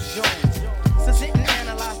hip-hop Jones. So sit and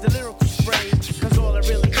analyze the lyrical spray, cause all it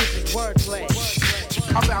really is wordplay.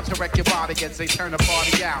 I'm about to wreck your body as they turn the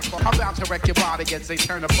party out. I'm about to wreck your body as they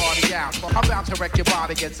turn the party out. I'm about to wreck your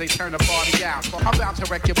body as they turn the party out. I'm about to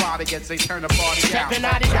wreck your body as they turn the party out. Stepping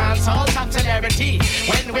out the dance, all top celebrity.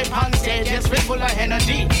 When we on stage, yes, we full of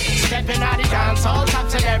energy. Stepping out the dance, all top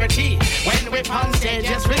celebrity. When we on stage,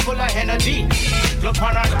 yes, we full of energy. Look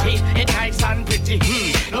on her teeth, it's nice and pretty.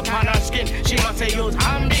 Look on her skin, she must say use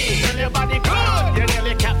handy. Tell your body good, you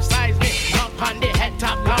nearly capsize me. Up on the head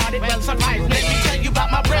top, Lord, it will surprise me. Let me tell you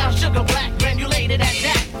about my brown sugar black granulated at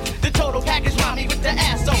that. The total package mommy with the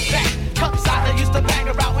ass so fat. Cup size I used to bang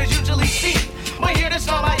about was usually C. But here this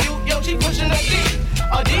all I you, yo, she pushing a D.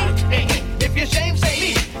 A D, if you're ashamed, say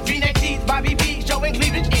me. V-neck tees, Bobby B, showing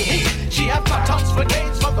cleavage in heat. She have talks for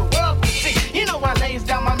days for the world to see. You know I lays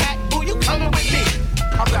down my Mac, boo, you coming with me.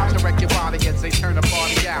 I'm about to wreck your body as they turn the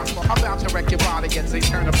party out. I'm about to wreck your body as they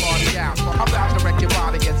turn the party out. I'm about to wreck your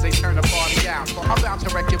body as they turn the party out. I'm about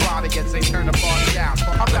to wreck your body as they turn the party out.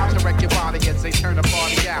 I'm about to wreck your body as they turn the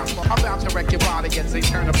party out. I'm about to wreck your body as they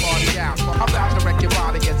turn the party out. I'm about to wreck your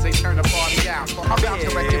body as they turn the party out. I'm about to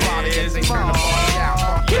wreck your body as they turn the party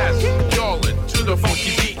out. Yes, y'allin' to the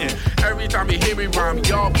funky beatin'. Every time you hear me rhyme,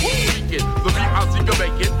 y'all be speaking. The beat I think of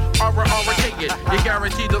making, take it. You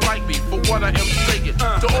guaranteed to like me for what I am saying.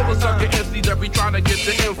 To all the sucker MCs that be trying to get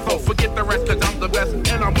the info, forget the rest cause I'm the best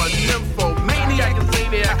and I'm a nympho. Maniac and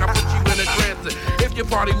Zaniac, I put you in a trance. If you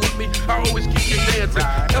party with me, I always keep you dancing.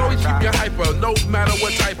 And always keep you hyper, no matter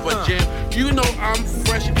what type of jam. You know I'm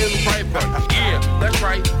fresh and riper. Yeah, that's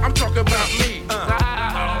right, I'm talking about me.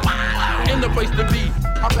 In the place to be.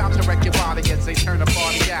 I'm about to wreck your body as they turn the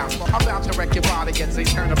party out. I'm about to wreck your body as they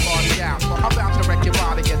turn the party out. I'm about to wreck your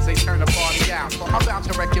body as they turn the party out. I'm about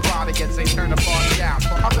to wreck your body as they turn the party out.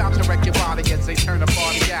 I'm about to wreck your body as they turn the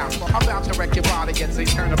party out. I'm about to wreck your body as they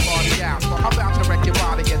turn the party out. I'm about to wreck your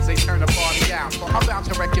body as they turn the party out. I'm about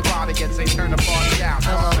to wreck your body as they turn the party out.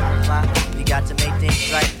 Come on, ma, we got to make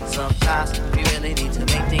things right. Sometimes we really need to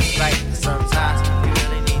make things right. Sometimes we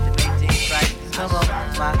really need to make things right. Come on,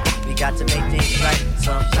 ma, we got to make things right.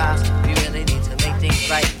 Sometimes we really need to make things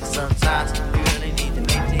right. Sometimes we really need to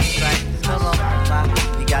make things right. Come on, ma,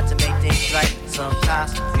 we got to make things right.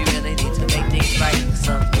 Sometimes we really need to make things right.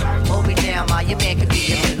 Hold me down, ma, your man can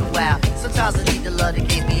be a little wild. Sometimes I need the love to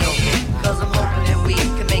keep me open. Cause I'm hoping that we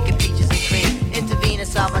can make it peaches and cream. Intervene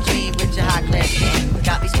inside my dream with your high class skin.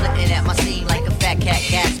 Got me splitting at my seam like a fat cat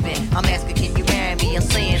gasping. I'm asking, can you marry me? I'm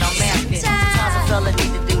saying I'm asking. Sometimes a fella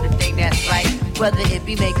need to do the thing that's right. Whether it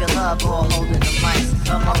be making love or holding the mic.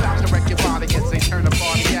 I'm about to wreck your body as they turn the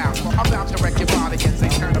party out. I'm about to wreck your body as they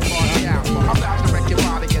turn the party out. I'm about to wreck your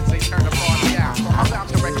body as they turn the party out. I'm about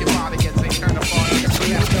to wreck your body as they turn the party out.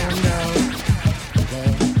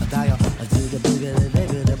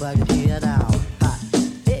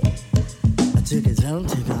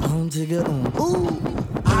 Ooh,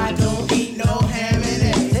 I don't eat no ham and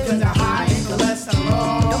eggs cause I'm high in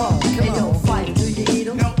cholesterol. Come on, hey, don't fight. Do you eat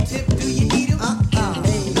them? No tip, do you eat them?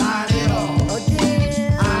 Hey. Not at all.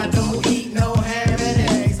 Again. I don't eat no ham and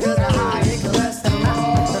eggs cause I'm high in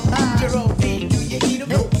cholesterol. Jerome, do you eat them?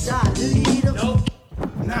 Nope. Shot, do you eat them? Nope.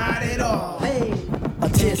 Not at all. Hey. A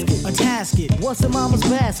tasket. What's in mama's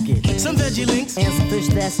basket? Some veggie links. And some fish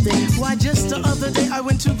that stinks. Why, just the other day I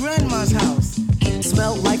went to grandma's house.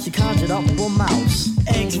 Smelled like she conjured up a mouse.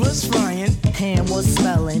 Eggs was frying. Ham was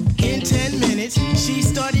smelling. In 10 minutes, she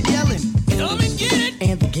started yelling, "Come and get it!"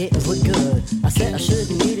 And the kittens look good. I said I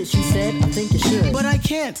shouldn't eat it. She said, I think you should. But I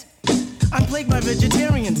can't. I'm plagued by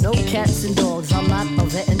vegetarians. No cats and dogs. I'm not a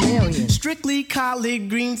veterinarian. Strictly collard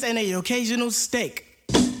greens and a occasional steak.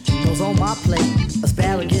 Goes on my plate.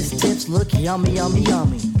 Asparagus tips look yummy, yummy,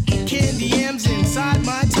 yummy. Candy yams inside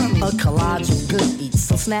my tummy. A collage of good eats,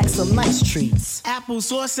 some snacks, some nice treats.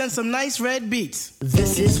 Applesauce and some nice red beets.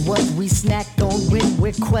 This is what we snacked on when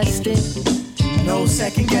we're questing. No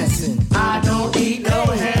second guessing. I don't eat no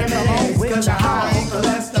ham and eggs cause I'm high in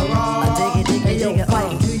cholesterol. I dig it,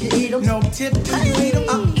 fight. Do you eat them? No tip, do you eat them?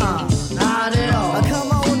 Not at all.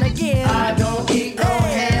 Come on again. I don't eat no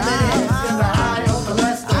ham and eggs cause I'm high on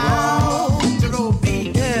cholesterol. Jerome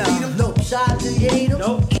B, do you eat them? Nope. Shot, do you eat them?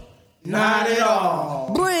 Nope. Not at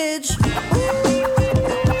all. Bridge.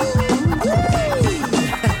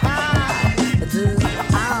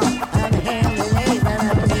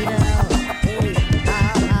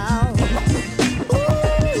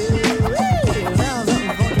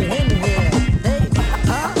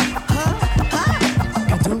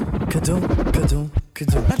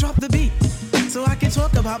 the beat so I can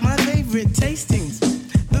talk about my favorite tastings.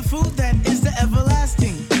 The food that is the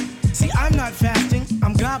everlasting. See, I'm not fasting,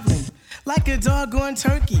 I'm gobbling like a doggone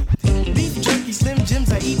turkey. Beef jerky, Slim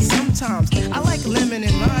Jims I eat sometimes. I like lemon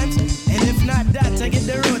and limes, and if not that, I get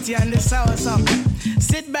the roti and the sour sauce.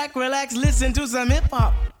 Sit back, relax, listen to some hip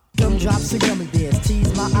hop. Gumdrops and gummy bears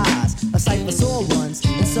tease my eyes. A sight for sore ones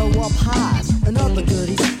and so up highs. And other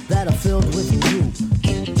goodies that are filled with goo.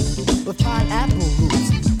 With pineapple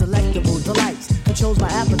roots, delectable delights. Controls my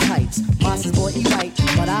appetites. Monsters boy eat right,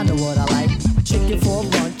 but I know what I like. Chicken for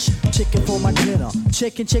lunch, chicken for my dinner.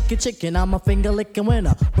 Chicken, chicken, chicken, I'm a finger licking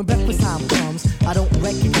winner. When breakfast time comes, I don't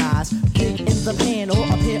recognize pig in the pan or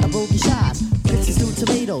a pair of bogey shies. Grits and stewed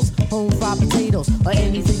tomatoes, home fried potatoes, or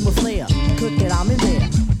anything with flair. Cook it, I'm in there.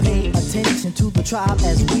 Pay attention to the tribe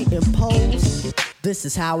as we impose. This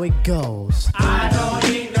is how it goes. I don't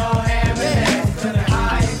eat no ham and eggs to the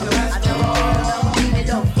high cholesterol.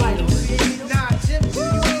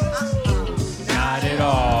 Not at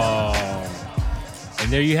all.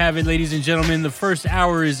 And there you have it, ladies and gentlemen. The first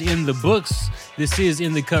hour is in the books. This is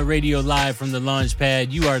In the Cut Radio live from the launch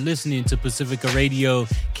pad. You are listening to Pacifica Radio,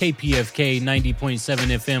 KPFK 90.7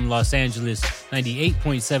 FM Los Angeles,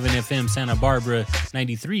 98.7 FM Santa Barbara,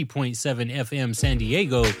 93.7 FM San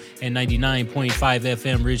Diego, and 99.5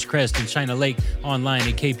 FM Ridgecrest and China Lake, online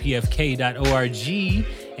at kpfk.org.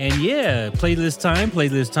 And yeah,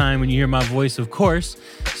 playlist time when you hear my voice, of course.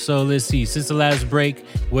 So let's see, since the last break,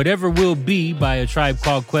 Whatever Will Be by A Tribe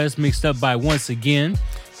Called Quest, mixed up by Once Again.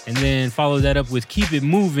 And then follow that up with Keep It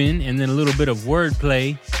Moving, and then a little bit of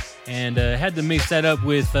wordplay. And had to mix that up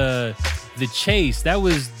with The Chase. That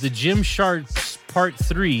was the Gymshark Part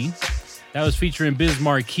 3. That was featuring Biz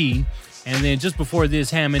Markie. And then just before this,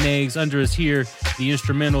 Ham and Eggs, Under Us Here, the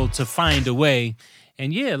instrumental To Find a Way.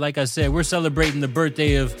 And yeah, like I said, we're celebrating the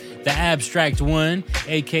birthday of the Abstract One,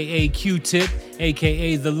 a.k.a. Q-Tip,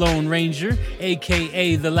 a.k.a. the Lone Ranger,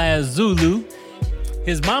 a.k.a. the Last Zulu.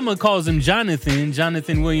 His mama calls him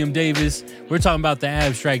Jonathan William Davis. We're talking about the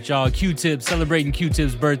Abstract, y'all. Q-Tip, celebrating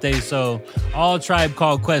Q-Tip's birthday. So all Tribe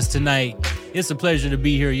Called Quest tonight. It's a pleasure to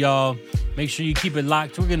be here, y'all. Make sure you keep it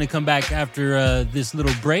locked. We're going to come back after this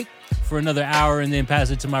little break for another hour and then pass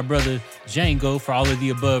it to my brother Django for All of the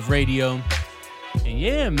Above Radio. And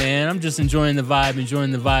yeah, man, I'm just enjoying the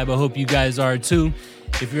vibe. I hope you guys are too.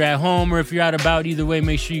 If you're at home or if you're out about, either way,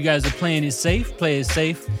 make sure you guys are playing it safe. Play it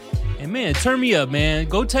safe. And man, turn me up, man.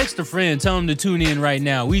 Go text a friend. Tell them to tune in right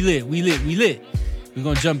now. We lit. We're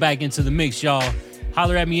going to jump back into the mix, y'all.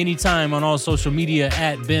 Holler at me anytime on all social media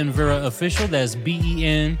at Ben Vera Official. That's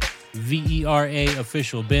BenVera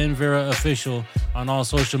Official. Ben Vera Official on all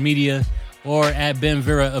social media, or at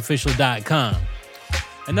benveraofficial.com.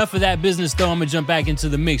 Enough of that business, though. I'm going to jump back into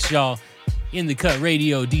the mix, y'all. In the Cut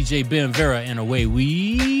Radio, DJ Ben Vera, and away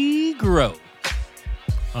we grow.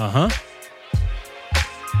 Uh-huh.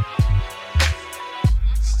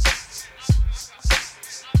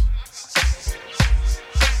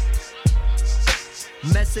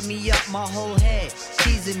 Messing me up my whole head,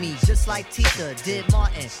 teasing me just like Tita did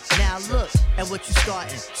Martin. Now look at what you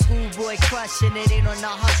starting. Schoolboy crushing it ain't on the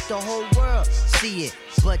hush, the whole world see it,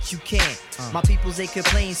 but you can't. My peoples, they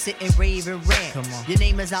complain, sit and rave and rant. Your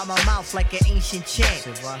name is out my mouth like an ancient chant.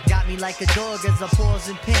 Got me like a dog as a pause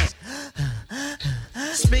and pant.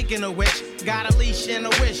 Speaking of which, got a leash and a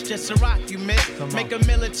wish just to rock you, miss. Make a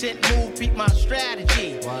militant move, beat my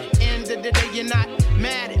strategy. End of the day, you're not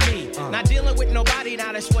mad at me. Not dealing with nobody,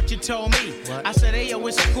 now that's what you told me. I said, hey, yo,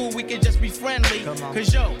 it's cool, we can just be friendly.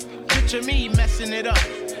 Cause yo, picture me messing it up.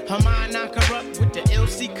 Her mind not corrupt with the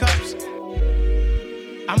LC cups.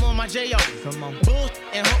 I'm on my J.O. Bull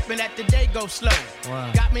and hoping that the day goes slow.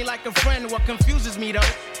 Got me like a friend, what confuses me though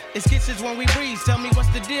is kisses when we breathe. Tell me what's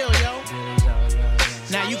the deal, yo.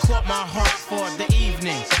 Now you caught my heart for the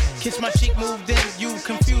evening. Kiss my cheek, moved in, you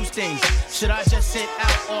confuse things. Should I just sit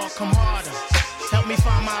out or come harder? Help me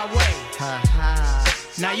find my way.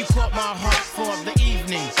 Now you caught my heart for the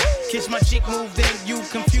evening. Kiss my cheek, moved in, you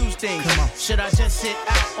confuse things. Should I just sit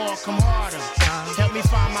out or come harder? Help me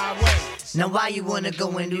find my way. Now why you wanna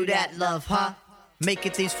go and do that, love, huh?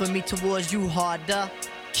 Making things for me towards you harder.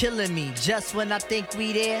 Killing me just when I think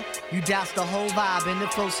we there. You douse the whole vibe and the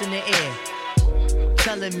floats in the air.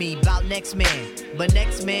 Telling me about next man, but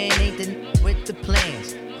next man ain't the with the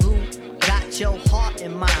plans. Who got your heart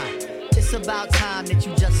in mind? It's about time that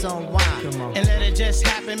you just unwind. And let it just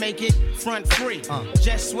happen, make it front free.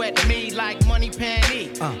 Just sweat me like money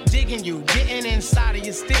panty. Digging you, getting inside of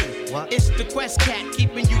your steel. It's the Quest Cat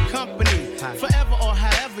keeping you company. Forever or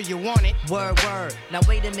however you want it. Word. Now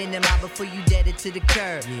wait a minute, ma, before you dead it to the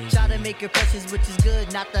curb. Try to make impressions, which is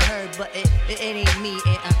good, not the herd. But it ain't me,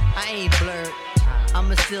 and I ain't blurred.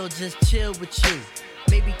 I'ma still just chill with you.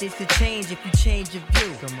 Maybe things could change if you change your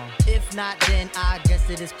view. If not, then I guess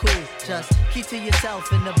it is cool. Just keep to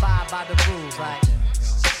yourself and abide by the rules, right?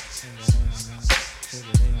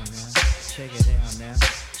 Check it out now.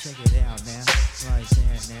 Check it out now. Right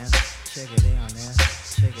there now. Check it out now.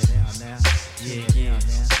 Check it out now. Yeah.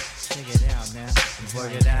 Check it out now.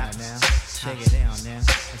 Work it out now. Check it out now.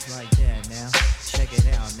 It's like that now. Check it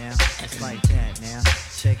out now. It's like that now.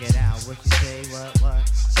 Check it out. What you say?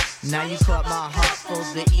 What? Now you caught my heart for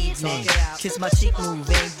the evening. Kiss my cheek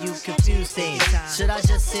moving, you confused things. Should I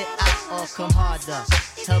just sit out or come harder?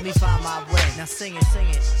 Help me find my way. Now sing it.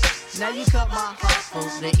 Now you caught my heart for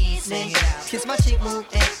the evening. Kiss my cheek move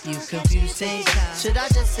and you confused things. Should I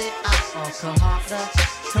just sit out or come harder?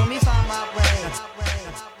 Help me find my way.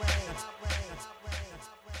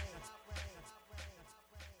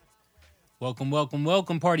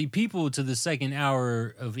 Welcome, party people, to the second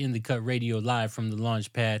hour of In the Cut Radio live from the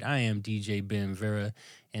launch pad. I am DJ Ben Vera,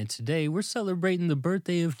 and today we're celebrating the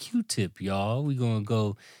birthday of Q-Tip, y'all. We're going to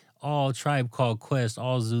go all Tribe Called Quest,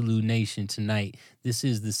 all Zulu Nation tonight. This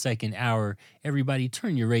is the second hour. Everybody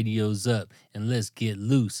turn your radios up and let's get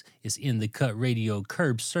loose. It's In the Cut Radio,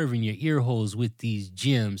 curb serving your ear holes with these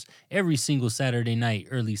gems every single Saturday night,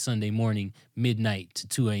 early Sunday morning, midnight to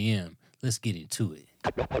 2 a.m. Let's get into it.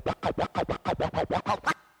 I'm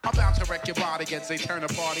about to wreck your body as they turn the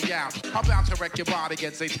party out. I'm about to wreck your body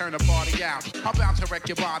as they turn the party out. I'm about to wreck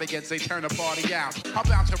your body as they turn the party out. I'm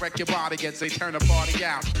about to wreck your body as they turn the party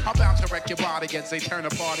out. I'm about to wreck your body as they turn the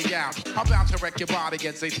party out. I'm about to wreck your body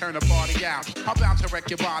as they turn the party out. I'm about to wreck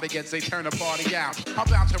your body as they turn the party out. I'm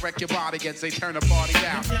about to wreck your body as they turn the party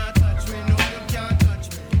out. Them can't touch me, no, them can't touch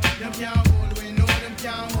me. Them can't hold me, no, them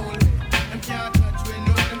can't hold me. Them can't touch me,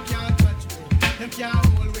 no, them can't touch me. Them can't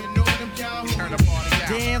hold me, no, them can't hold me.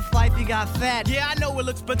 Damn, Fife, you got fat. Yeah, I know it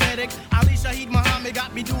looks pathetic. Ali Shaheed Muhammad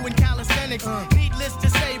got me doing calisthenics. Needless to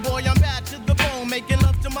say, boy, I'm bad to the bone. Making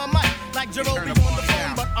love to my mic like Jerobi on the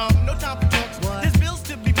phone. But no time for talks. There's bills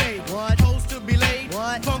to be paid. Hoes to be laid.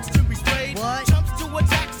 Punks to be sprayed. Chumps to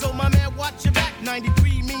attack. So my man, watch your back.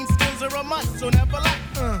 93 mean skills are a must, so never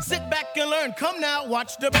lack. Sit back and learn. Come now,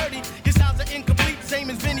 watch the birdie. Your styles are incomplete, same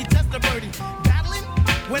as Vinny Testaverde. Battling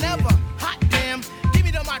whenever. Hot damn. Give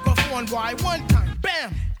me the microphone, boy. One time.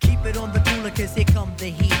 Bam! Keep it on the cooler, cause here come the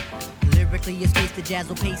heat. Lyrically, it's space the jazz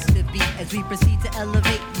will pace the beat. As we proceed to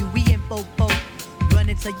elevate you, we in fofo. Run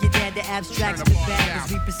into your dad, the abstracts the bag.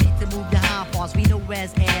 As we proceed to move the high parts, we know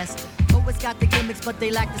as ass. Poets got the gimmicks, but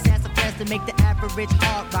they lack the sass of class to make the average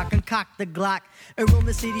hard rock and cock the Glock. And roam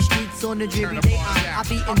the city streets on a dreary day. I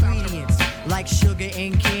be ingredients like sugar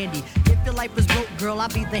and candy. If your life is broke, girl, I'll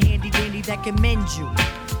be the handy dandy that can mend you.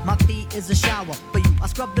 My feet is a shower for you. I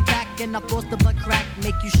scrub the back and I force the butt crack,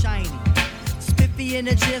 make you shiny. Spiffy in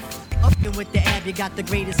a jiff, up and with the ab, you got the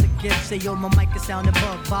greatest of gifts. Say yo, my mic is sounding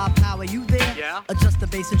bug. Bob Power, you there? Yeah. Adjust the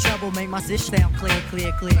bass and treble, make my zish sound clear. I'm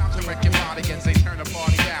about to wreck your body as they turn the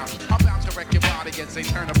party out. I'm about to wreck your body as they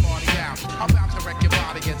turn the party out. I'm about to wreck your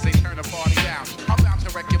body as they turn the party out. I'm about to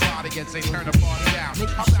wreck your body as they turn the party out.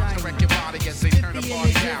 I'm about to wreck your body as they turn the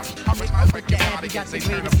party out. I'm about to wreck your body as they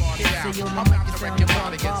turn the party out. I'm about to wreck your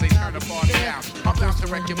body as they turn the party out. I'm about to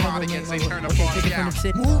wreck your body as they turn the party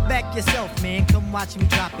out. Move back yourself, man. Come watch me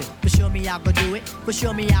drop it. For sure me, I go do it. For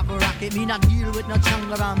sure me, I go rock it. Me not deal with no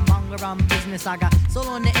chungaram, bungaram business. I got soul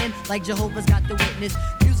on the end, like Jehovah's got the witness.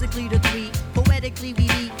 Musically the tweet, poetically we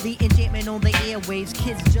lead the enchantment on the airwaves.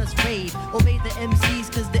 Kids just rave, obey the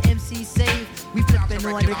MCs cause the MCs save. We flipping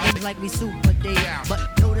on the games like we Super Dave.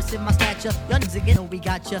 But notice in my stature, y'all niggas again know we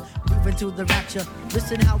got ya. Moving to the rapture,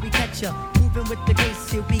 listen how we catch ya. Moving with the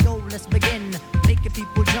grace, here we go, let's begin. Making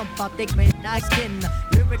people jump out they nice skin.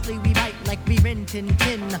 Lyrically we bite like we rent and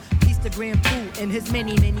tin. Piece the Grand Pooh and his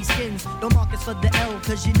many skins. Don't mark us for the L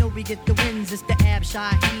cause you know we get the wins. It's the Ab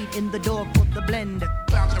Shaheed in the door for the blend.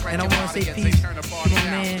 And I wanna say peace to my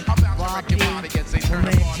man YP, my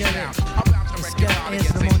man Jelly. The Skeleton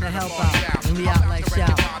Anthem on the help out. And we out like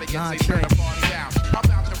shout, non-trade.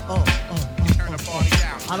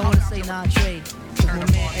 I don't wanna say non-trade. Cause my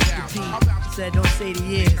man Extra P said don't say the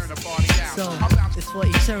years. So it's for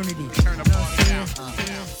eternity. You know what I'm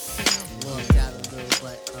saying? Lord gotta do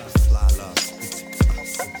but fly love.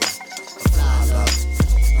 Fly love.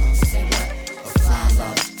 Say what? Fly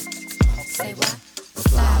love. Say what?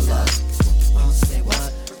 Fly love.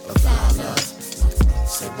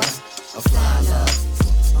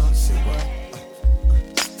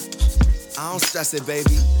 I don't stress it,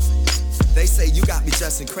 baby. They say you got me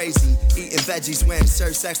dressing crazy, eating veggies, wearing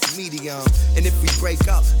shirts extra medium. And if we break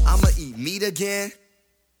up, I'ma eat meat again.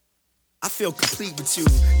 I feel complete with you.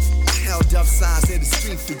 I held up signs in the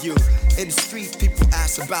street for you. In the street, people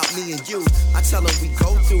ask about me and you. I tell them we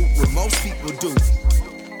go through what most people do.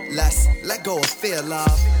 Let's let go of fear,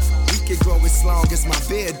 love. We can grow as long as my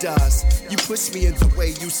beard does. You push me in the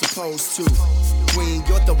way you supposed to. Queen,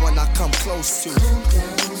 you're the one I come close to. Come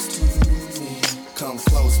close to me. Come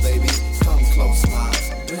close, baby. Come close, my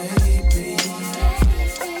baby.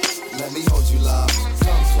 Let me hold you, love.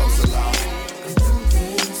 Come closer, love.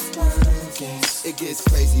 It gets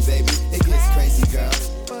crazy, baby. It gets crazy, girl.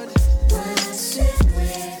 But what's it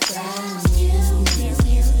without you?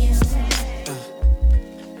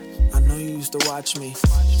 I know you used to watch me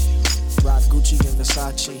rock Gucci and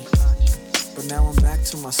Versace, but now I'm back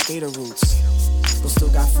to my skater roots. But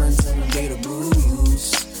still got friends in the gator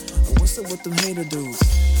blues. What's up with them hater dudes?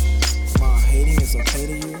 Ma, hating is okay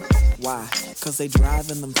to you? Why? Cause they drive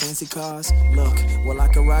in them fancy cars? Look, well I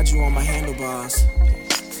could ride you on my handlebars.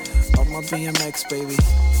 On my BMX, baby.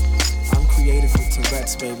 I'm creative with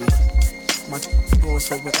Tourette's, baby. My goes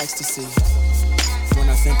filled with ecstasy. When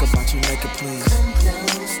I think about you naked, please. Come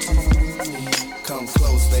close to me. Come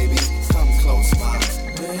close, baby. Come close, my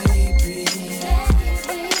baby.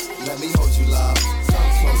 Let me hold you, love.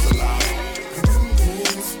 Come closer, love.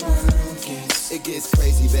 It gets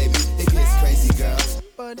crazy, baby. It gets crazy, girl.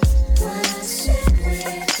 But what's it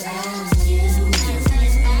without you?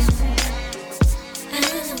 I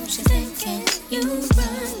know what you're thinking. You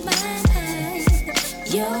run my mind.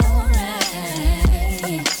 You're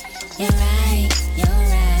right. You're right. You're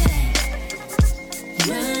right.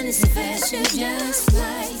 Run as fast you just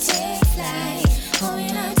might take flight. Hold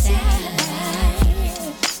your tight.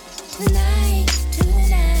 Tonight.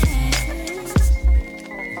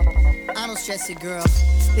 I don't stress it, girl.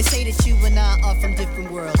 They say that you and I are from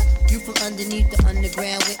different worlds. You from underneath the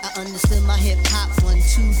underground where I understood my hip-hop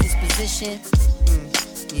 1-2 disposition.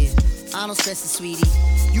 Yeah, I don't stress it, sweetie.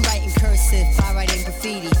 You write in cursive, I write in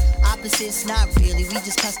graffiti. Opposites, not really, we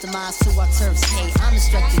just customize to our turfs. Hey, I'm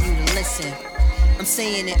instructing you to listen. I'm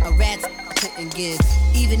saying it, a rat I couldn't give.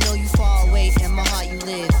 Even though you far away, in my heart you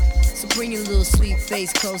live. So bring your little sweet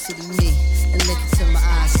face closer to me and look into my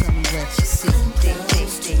eyes, tell me what you see.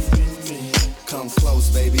 Come close,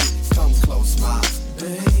 baby. Come close, my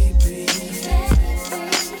baby.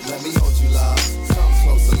 Let me hold you, love. Come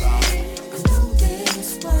closer, love.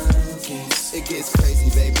 It gets crazy,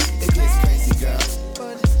 baby. It gets crazy, girl.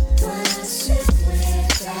 But what's it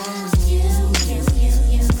without you?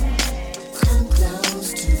 Come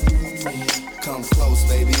close to me. Come close,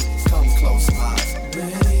 baby. Come close, my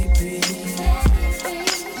baby.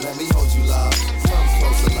 Let me hold you, love. Come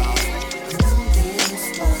closer, love.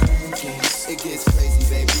 It gets crazy,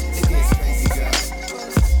 baby. It gets crazy, girl.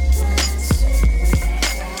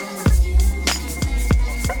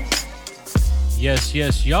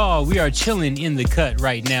 Yes, y'all. We are chilling in the cut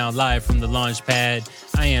right now, live from the launch pad.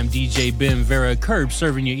 I am DJ Ben Vera Curb,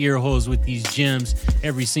 serving your ear holes with these gems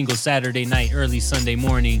every single Saturday night, early Sunday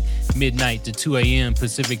morning, midnight to 2 a.m.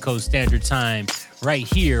 Pacific Coast Standard Time, right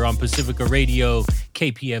here on Pacifica Radio,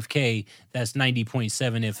 KPFK. That's 90.7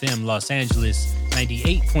 FM Los Angeles,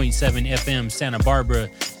 98.7 FM Santa Barbara,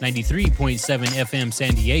 93.7 FM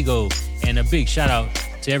San Diego, and a big shout out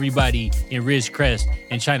to everybody in Ridgecrest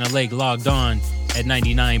and China Lake logged on at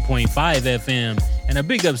 99.5 FM, and a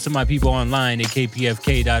big ups to my people online at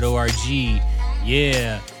kpfk.org.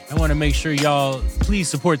 Yeah, I want to make sure y'all please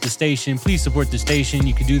support the station. Please support the station.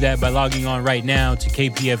 You can do that by logging on right now to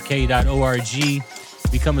kpfk.org.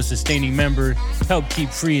 Become a sustaining member. Help keep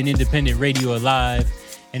free and independent radio alive.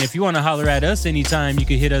 And if you want to holler at us anytime, you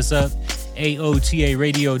can hit us up.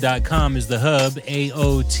 AOTARadio.com is the hub.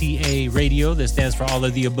 AOTA Radio, that stands for All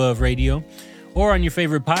of the Above Radio. Or on your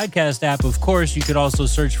favorite podcast app, of course, you could also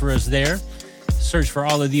search for us there. Search for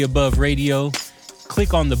All of the Above Radio.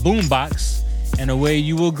 Click on the boombox, and away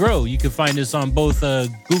you will grow. You can find us on both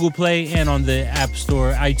Google Play and on the App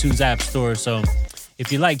Store, iTunes App Store. So if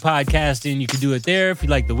you like podcasting, you can do it there. If you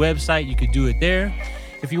like the website, you could do it there.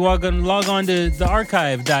 If you log on to the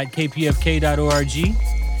archive.kpfk.org,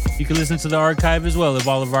 you can listen to the archive as well of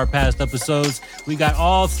all of our past episodes. We got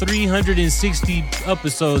all 360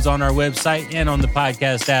 episodes on our website and on the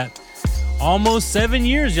podcast app. Almost 7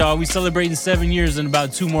 years, y'all. We celebrating 7 years in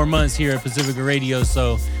about 2 more months here at Pacifica Radio.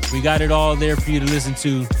 So we got it all there for you to listen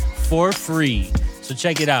to for free. So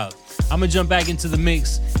check it out. I'm going to jump back into the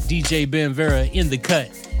mix. DJ Ben Vera in the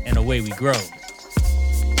cut, and away we grow.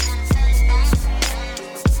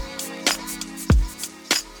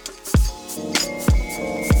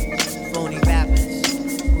 Phony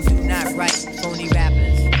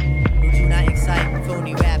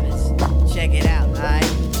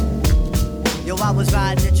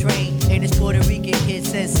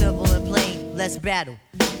let's battle.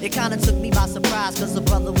 It kinda took me by surprise, cause the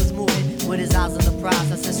brother was moving with his eyes on the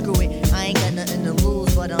prize. I said, screw it, I ain't got nothing to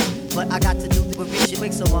lose, but I got to do with Richard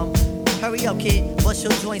quick, so hurry up, kid, bust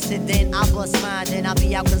your joints and then I bust mine. Then I'll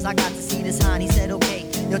be out cause I got to see this hind. He said, okay,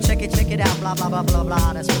 yo, check it out, blah, blah, blah, blah,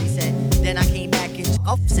 blah. That's what he said. Then I came back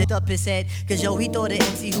and sit up his head, cause yo, he thought the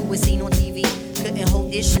MC who was seen on TV couldn't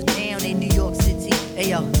hold this shit down in New York City. Hey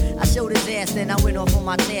yo, I showed his ass, then I went off on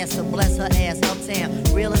my task to bless her ass uptown.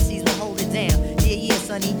 Real MCs will hold it down. Yeah,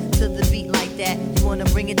 sonny, to the beat like that. You wanna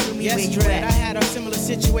bring it to me? Yes, where you Dread, at? I had a similar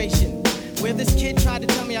situation where this kid tried to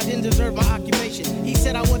tell me I didn't deserve my occupation. He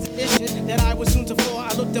said I wasn't issued, that I was soon to fall.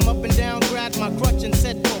 I looked him up and down, grabbed my crutch and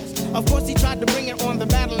said false. Of course he tried to bring it on the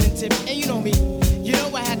battling tip, and you know me. You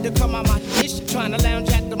know I had to come out my issue, trying to lounge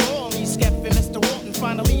at the mall. Me, Skep, and Mr. Walton.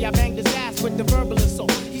 Finally I banged his ass with the verbal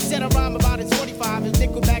assault. He said a rhyme about his 45, his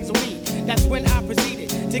nickel bags of weed. That's when I proceeded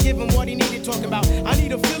to give him what he needed, talking about I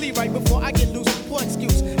need a Philly right before I get loose. Poor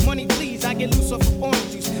excuse, money please, I get loose off of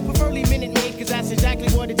orange juice. Preferably Minute Maid, cause that's exactly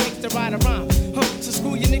what it takes to write a rhyme. So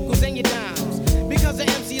screw your nickels and your dimes. Because an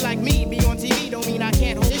MC like me be on TV don't mean I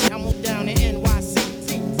can't hold it. I'm down in NYC.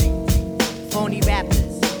 Phony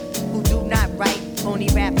rappers who do not write, phony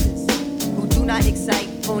rappers who do not excite,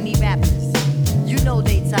 phony rappers. You know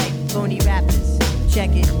they type, phony rappers. Check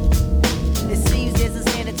it. It seems there's a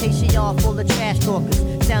sanitation yard full of trash talkers.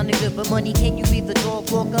 Sounding good, but money, can you be the dog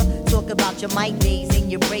walker? Talk about your mic days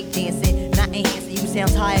and your break dancing. Not enhancing, you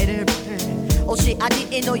sound tired. Oh shit, I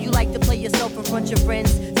didn't know you like to play yourself in front of your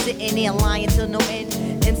friends. Sitting there lying till no end.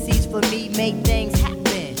 MCs for me make things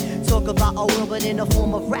happen. Talk about a world but in the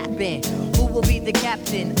form of rapping. Who will be the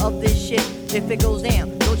captain of this ship if it goes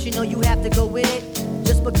down? Don't you know you have to go with it?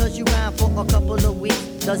 Just because you rhyme for a couple of weeks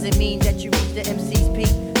doesn't mean that you reach the MC's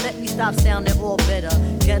peak. Let me stop sounding all bitter.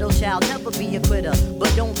 Ghetto child, never be a quitter,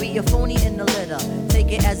 but don't be a phony in the litter.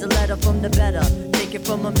 Take it as a letter from the better. Take it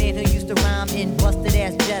from a man who used to rhyme in busted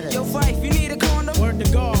ass Jetta. Yo, Fife, you need a condom? Word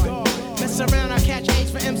to God. Mess around, I catch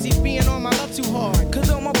AIDS for MCs being on my love too hard. Cause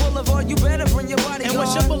on my boulevard, you better bring your body. And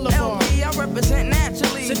what's your boulevard? LP, I represent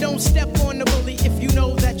naturally. So don't step on the bully if you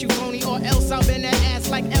know that you phony, or else I'll bend that ass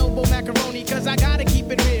like elbow macaroni. Cause I gotta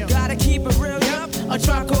keep it real. Gotta keep it real, yep. A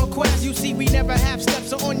Tribe Called Quest, you see we never have steps,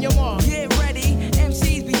 so on your mark. Get ready,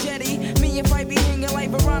 MCs be jetty. Me and Fight be hanging like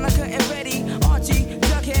Veronica and Betty. Archie,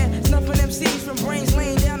 Duckhead, snuffing MCs from Brains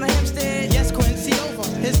Lane down to Hempstead. Yes, Quincy over.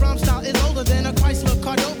 His rhyme style is older than a Chrysler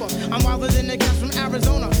Cordova. I'm wilder than the cats from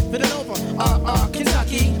Arizona, Villanova,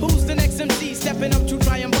 Kentucky. Who's the next MC stepping up to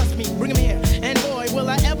try and bust me? Bring him here, and boy, will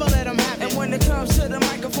I ever let him have it. And when it comes to the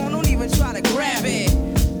microphone, don't even try to grab it.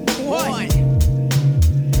 What?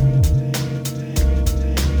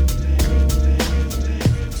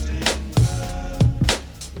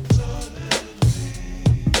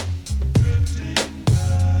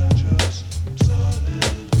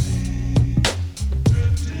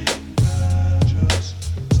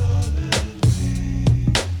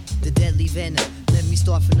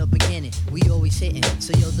 Start from the beginning, we always hitting.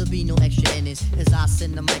 So yo, there'll be no extra innings as I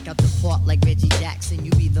send the mic out to park like Reggie Jackson.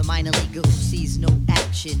 You be the minor leaguer who sees no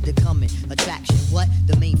action. The coming attraction, what?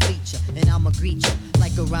 The main feature. And I'ma greet you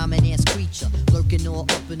like a rhyming ass creature, lurking all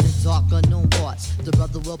up in the dark unknown parts. The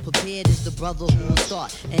brother well prepared is the brother who will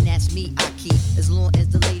start, and that's me, I keep. As long as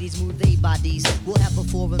the ladies move their bodies, we'll have a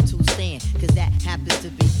forum to stand, cause that happens to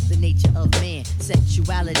be the nature of man.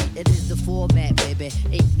 Sexuality, it is the format, baby.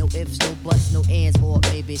 Ain't no ifs, no buts, no ands or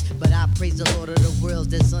babies. But I praise the Lord of the worlds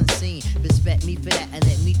that's unseen. Respect me for that and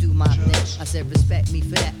let me do my thing. I said respect me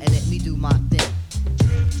for that and let me do my thing.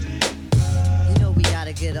 You know we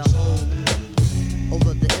gotta get a hold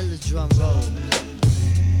over the illest drum roll.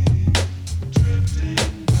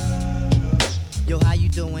 Yo, how you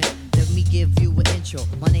doing? Let me give you an intro.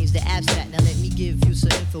 My name's the Abstract. Now let me give you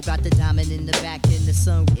some info. Got the diamond in the back and the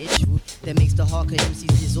sun itch that makes the hardcore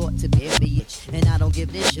MCs resort to be a bitch. And I don't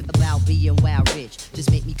give this shit about being wild rich.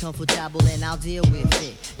 Just make me comfortable and I'll deal with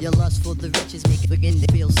it. Your lust for the riches make it begin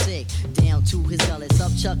to feel sick. Down to his gullets,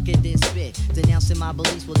 up chuck and then spit. Denouncing my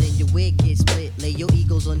beliefs, well then your wig gets split. Lay your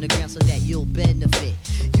egos on the ground so that you'll benefit.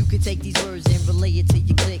 You can take these words and relay it to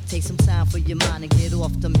your click. Take some time for your mind and get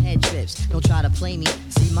off them head trips. Don't try to play me.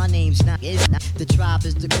 See, my name's not is not. The tribe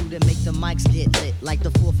is the crew that make the mics get lit. Like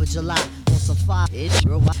the 4th of July on some fire.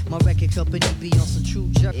 My record company be on some true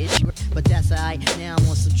jerk. But that's alright, now I'm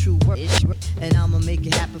on some true work. And I'ma make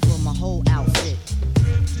it happen for my whole outfit.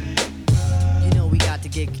 You know we got to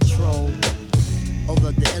get control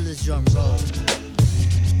over the illest drum roll.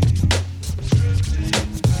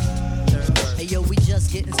 Hey yo, we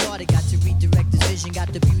just getting started. Got to redirect this vision.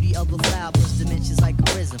 Got the beauty of a flower plus dimensions like a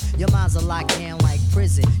prism. Your mind's a lockdown like prison.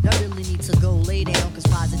 prison. Y'all really need to go lay down, cause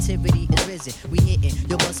positivity is risen. We hitting,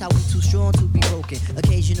 yo, bust how we too strong to be broken.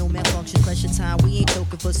 Occasional malfunction, pressure time, we ain't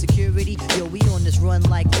token for security. Yo, we on this run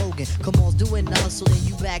like Logan. Come on, doing the hustle and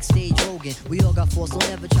you backstage Hogan. We all got force, don't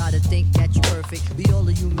ever try to think that you perfect. We all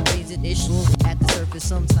are human beings and issues at the surface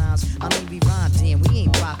sometimes. I mean, we rhyme, damn, we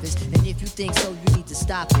ain't prophets. And if you think so, you need to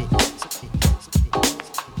stop it.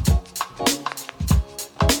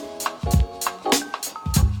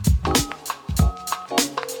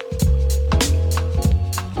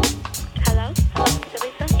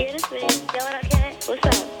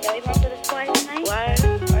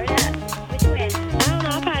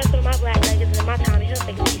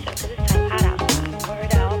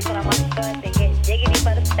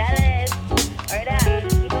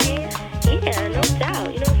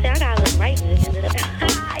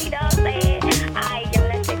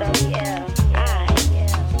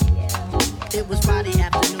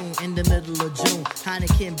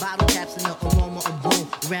 Heineken bottle caps and the aroma of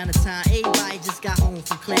boom. Around the time everybody just got home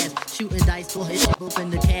from class, shooting dice for his open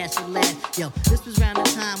the cash to laugh. Yo, this was around the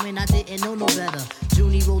time when I didn't know no better.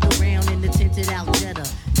 Junie rolled around in the tinted out Jetta.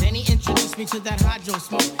 Then he introduced me to that hydro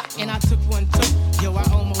smoke, and I took one too. Yo, I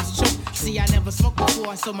almost choked. See, I never smoked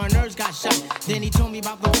before, so my nerves got shot. Then he told me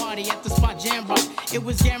about the party at the spot Jam Rock. It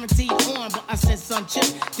was guaranteed on, but I said, son, chill.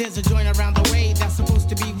 There's a joint around the way that's supposed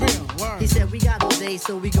to be real. Word. He said, we got all day,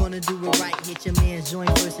 so we gonna do it right. Hit your man's joint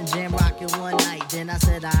first and Jam Rock it one night. Then I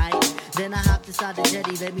said, alright. Then I hopped inside the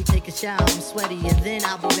jetty, let me take a shower, I'm sweaty, and then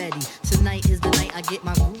I'll be ready. Tonight is the night I get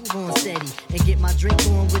my groove on steady, and get my drink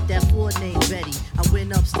on with that Ford named Betty. I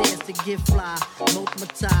went upstairs to get fly, smoke my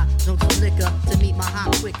tie, drunk some liquor to meet my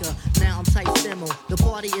hot quicker. Now I'm tight stemo, the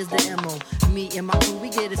party is the MO. Me and my crew, we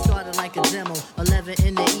get it started like a demo. 11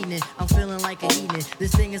 in the evening, I'm feeling like a heathen.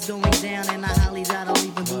 This thing is going down and I highly doubt I'm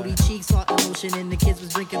leaving booty cheeks, heart emotion, and the kids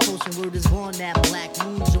was drinking potion. Word is born, that black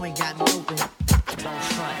moon joint got me open.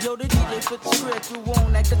 Yo, the DJ put the script through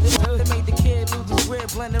on that. They made the kid lose his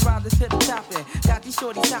grip, blending around this hip topping. Got these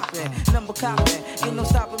shorties topping, number copping. Ain't no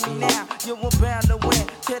stopping me now. You were bound to win.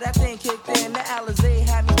 Till that thing kicked in, the Alizé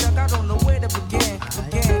had me stuck. I don't know where to begin.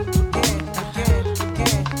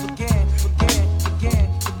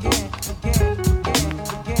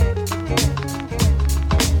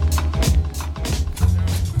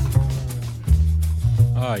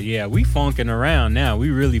 Oh yeah, we funking around now. We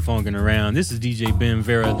really funking around. This is DJ Ben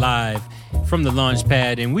Vera live from the launch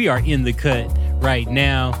pad, and we are in the cut right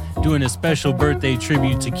now doing a special birthday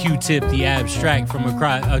tribute to Q-Tip the Abstract from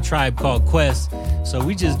a tribe called Quest. So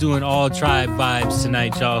we just doing all tribe vibes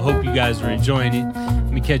tonight, y'all. Hope you guys are enjoying it.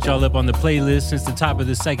 Let me catch y'all up on the playlist since the top of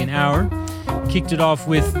the second hour. Kicked it off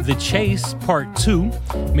with The Chase Part 2,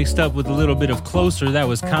 mixed up with a little bit of Closer. That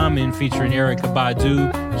was Common featuring Erykah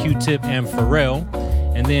Badu, Q-Tip, and Pharrell.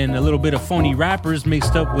 And then a little bit of Phony Rappers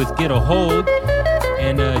mixed up with Get a Hold.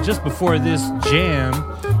 And just before this, Jam.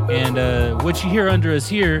 And what you hear under us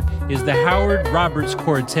here is the Howard Roberts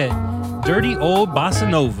Quartet, Dirty Old Bossa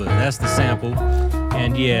Nova. That's the sample.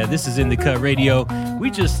 And yeah, this is In the Cut Radio.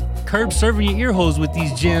 We just curb serving your ear holes with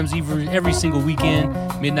these gems every single weekend,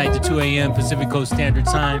 midnight to 2 a.m. Pacific Coast Standard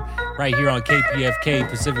Time, right here on KPFK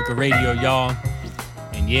Pacifica Radio, y'all.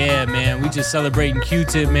 And yeah, man, we just celebrating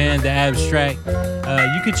Q-Tip, man, the Abstract.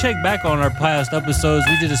 You can check back on our past episodes.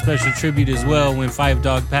 We did a special tribute as well when Five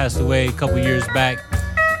Dog passed away a couple years back.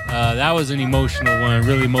 That was an emotional one,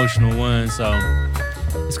 really emotional one. So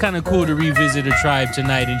it's kind of cool to revisit a tribe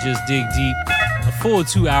tonight and just dig deep. A full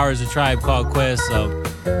 2 hours of Tribe Called Quest. So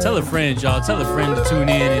tell a friend, y'all. Tell a friend to tune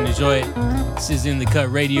in and enjoy it. This is In the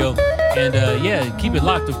Cut Radio. And yeah, keep it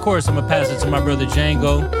locked, of course. I'm going to pass it to my brother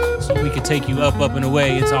Django so we can take you up and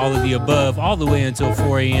away into all of the above, all the way until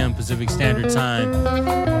 4 a.m. Pacific Standard Time.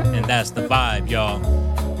 And that's the vibe, y'all.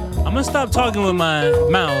 I'm going to stop talking with my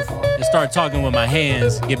mouth and start talking with my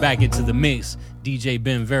hands. Get back into the mix. DJ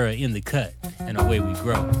Ben Vera in the cut. And away we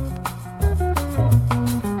grow.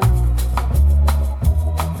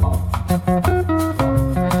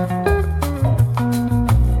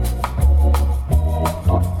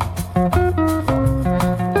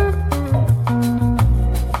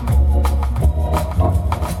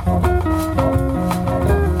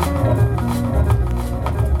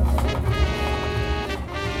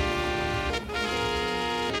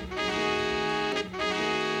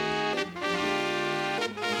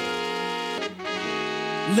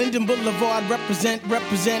 Linden Boulevard, represent,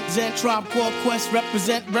 Zen Tribe Called Quest,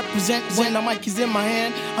 represent. When the mic is in my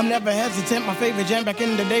hand, I'm never hesitant. My favorite jam back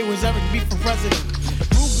in the day was Eric B for president.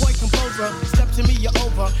 Rude boy composer, step to me, you're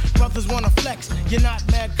over. Brothers wanna flex, you're not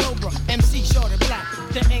Mad Cobra. MC short and black,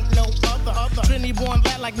 there ain't no other. Trinity born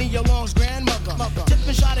lad like Nia Long's grandmother. Tip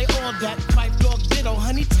and shot it all that, pipe dog ditto.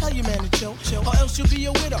 Honey, tell your man to chill, or else you'll be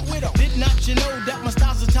a widow. Did not you know that my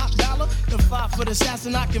style's a top dollar? The 5-foot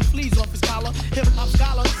assassin knocking fleas off his collar. Hip hop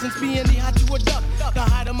scholar, since being the hot to a duck. The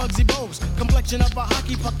height of Muggsy Bogues, complexion of a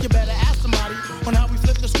hockey puck. You better ask somebody on how we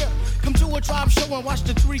flip the script. Come to a tribe show and watch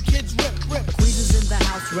the 3 kids rip. Queens is in the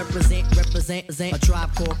house, represent. A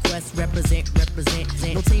Tribe Called Quest, represent.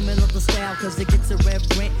 No teaming of the style, cause it gets a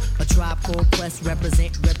reverent. A Tribe Called Quest,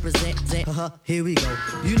 represent. Here we go.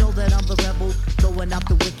 You know that I'm the rebel, throwing out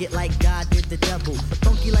the wicked like God did the devil.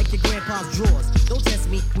 Funky like your grandpa's drawers. Don't test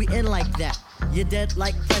me, we in like that. You're dead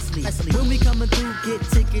like Presley. When we coming through, get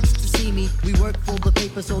tickets to see me. We work for the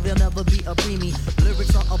paper, so there'll never be a preemie.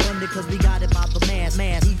 Lyrics are abundant, cause we got it by the mass.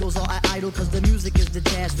 Egos are idle, cause the music is the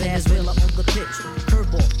jazz. Venezuela on the pitch.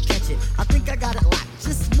 Curveball, catch it. I think I got it locked.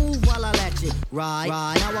 Just move while I latch it. Right.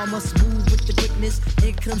 Now I must move with the quickness.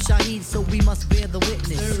 Here comes Shaheed, so we must bear the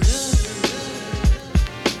witness.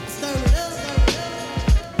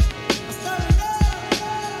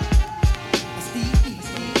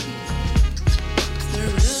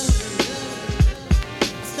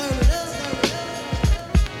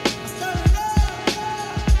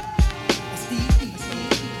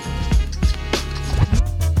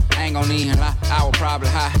 Gonna even lie, I was probably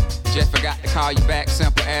high. Just forgot to call you back,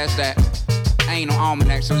 simple as that. Ain't no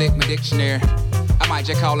almanac, so lick my dictionary. I might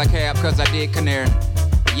just call a cab, cause I did canary.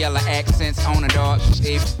 Yellow accents on the dog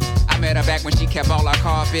shit. I met her back when she kept all our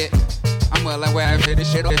carpet. I'm well aware of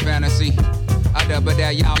this shit, fantasy. I double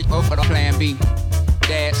dare y'all both for the plan B.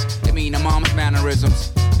 Dads, that mean the mom's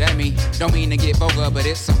mannerisms. That mean, don't mean to get vulgar, but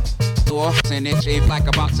it's some dwarfs and it shaped like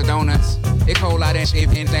a box of donuts. It cold out and shit,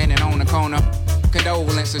 standing on the corner.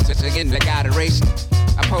 Condolences to the guy to race.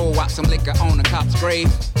 I pull out some liquor on the cop's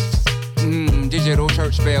grave. Digital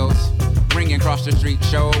church bells ringing across the street,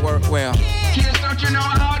 sure work well. Kids, don't you know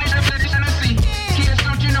all this shit is fantasy? Kids,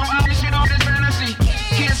 don't you know all this shit is fantasy?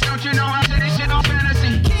 Kids, don't you know all this shit is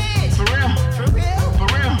fantasy? For real.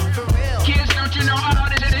 Kids, don't you know all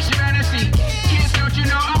this shit is fantasy? Kids, don't you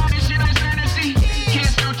know all this shit is fantasy?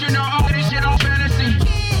 Kids, don't you know all this shit is fantasy?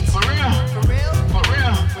 For real.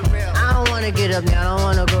 I don't wanna get up now, I don't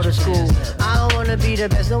wanna go to school. I don't wanna be the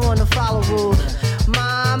best, I don't wanna follow rules.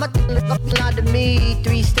 Mama, not to me.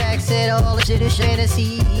 3 stacks said all the shit is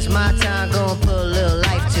fantasy. It's my time, gonna put a little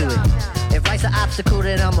life to it. If life's an obstacle,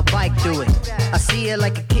 then I'ma bike through it. I see it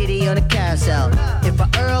like a kitty on a carousel. If I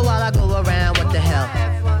while I go around, what the hell?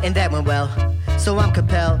 And that went well. So I'm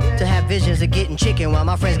compelled to have visions of getting chicken while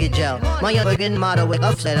my friends get gel. My young getting motto with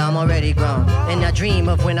upset, I'm already grown. And I dream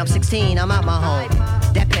of when I'm 16, I'm out my home.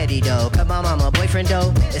 That petty though, cause my mama boyfriend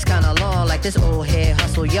though, it's kinda long like this old head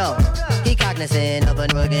hustle, yo. He cognizant of a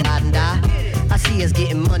nigga and I see us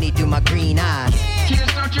getting money through my green eyes.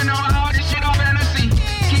 Kids, don't you know all this shit on fantasy?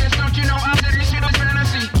 Kids, don't you know all of this shit is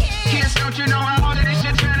fantasy? Kids, don't you know all of this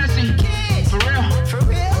shit fantasy? For real.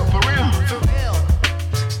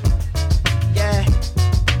 Yeah.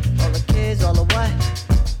 All the kids, all the what?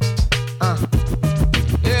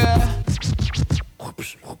 Yeah.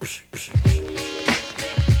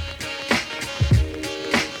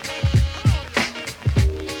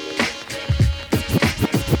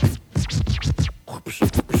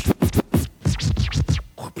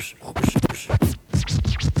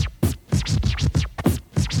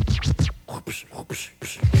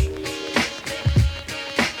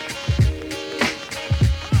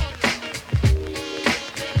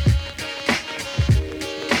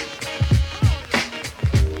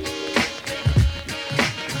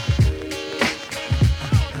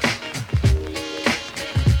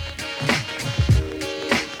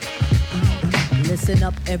 Listen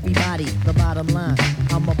up, everybody, the bottom line.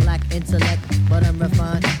 I'm a black intellect, but I'm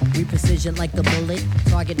refined. We precision like the bullet,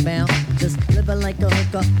 target bound. Just living like a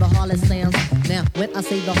hooker, the harlot sounds. Now, when I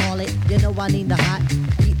say the harlot, you know I need the hot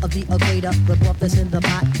heat of the equator, the broth that's in the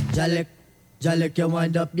pot. Jalik, you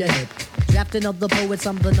wind up your hip. Drafting of the poets,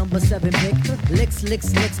 I'm the number 7 pick. Licks,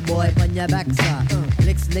 boy, on your backside.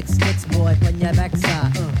 Licks, boy, on your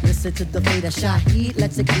backside. Listen to the fate of Shaheed,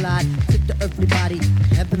 let's it glide. Took the earthly body,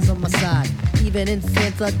 heaven's on my side. Even in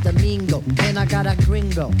Santo Domingo, then I got a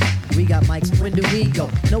gringo. We got mics, when do we go?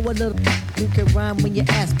 Know a little who can rhyme when your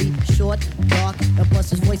ass be short, dark, and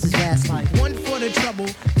plus his voice is raspy. 1 for the trouble,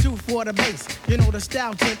 2 for the bass. You know the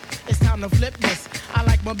style tip, it's time to flip this. I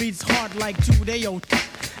like my beats hard like 2-day-old.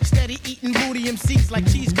 Steady eating booty MCs like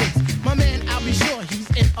cheesecakes. My man, I'll be sure he's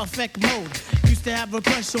in effect mode. Used to have a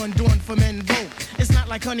crush on doing for men vote. It's not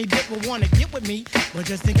like Honey Dip will wanna get with me, but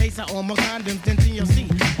just in case I own my condoms, then you'll see.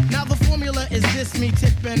 Now the formula is this, me,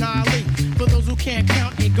 Tip, and Ali. For those who can't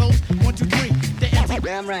count, it goes 1, 2, 3.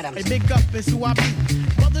 Damn right, a big up is who I be.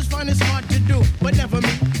 Brothers find it's hard to do, but never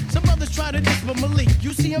me. Some brothers try to diss, but Malik,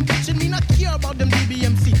 you see him bitching me, not care about them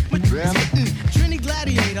DBMC. But Trini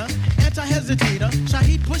Gladiator, anti-hesitator,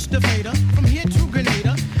 Shaheed push the fader, from here to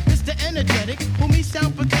Grenada. Mr. Energetic, who me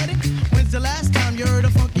sound pathetic. When's the last time you heard a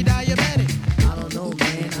funky diabetic? I don't know,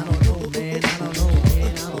 man, I don't know, man, I don't know,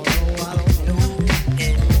 man, I don't know, I don't know.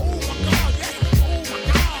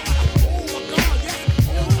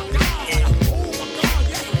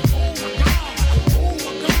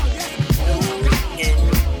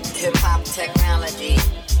 Hip-hop technology,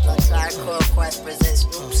 the Hardcore Quest presents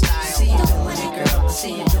Room Style. I see you doing it, girl, I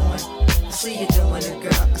see you doing it. I see you doing it,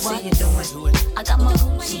 girl, I see you doing it. I got my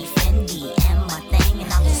Gucci, Fendi, and my thing,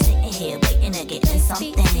 and I'm just sitting here waiting to get in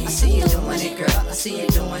something. I see you doing it, girl, I see you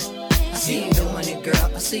doing it. I see you doing it,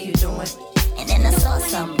 girl, I see you doing it. And then I saw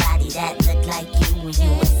somebody that looked like you when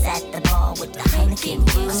you was at the bar with the Heineken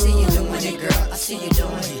brew. I see you doing it, girl, I see you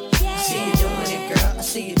doing it. I see you doing it, girl, I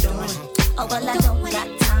see you doing it. Oh, well, I don't got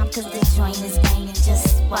time, cause the joint is banging.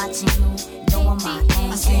 Just watching you, doing my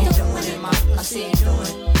thing. I see you doing it, ma, I see you doing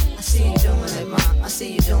it. I see you doing it, ma, I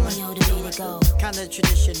see you doing it. Yo, the way to go. Kinda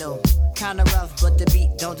traditional, kinda rough, but the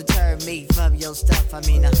beat don't deter me from your stuff. I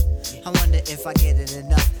mean, I wonder if I get it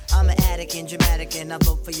enough. I'm an addict and dramatic, and I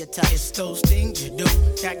vote for your touch. It's those things you do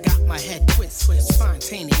that got my head twist.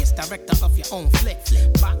 Spontaneous, director of your own flick.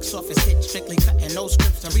 Box office hit, strictly cutting no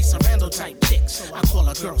scripts. Teresa Randall type chicks. I call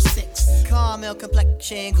a girl 6. Caramel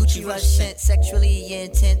complexion, Gucci rush scent, sexually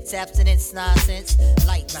intense, abstinence, nonsense.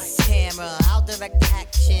 Lights, camera, I'll direct the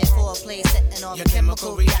action. For a play setting off your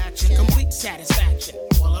chemical reaction. Complete satisfaction,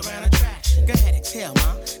 all around attraction. Go ahead, exhale,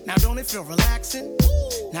 ma. Now don't it feel relaxing?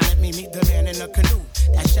 Now let me meet the man in the canoe.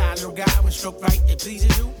 That shy little guy when stroke right, it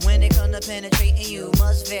pleases you. When it comes to penetrating you,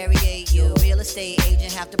 must variate you. Real estate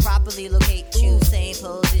agent have to properly locate you. Same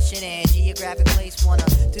position and geographic place. Wanna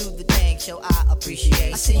do the thing, show I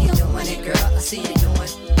appreciate. I see you doing it, girl. I see you doing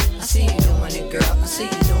it. I see you doing it, girl. I see you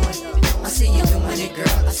doing it. I see you doing it,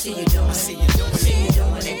 girl. I see you doing it. I see you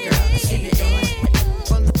doing it, girl. I see you doing it.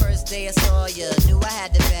 From the first day I saw you, knew I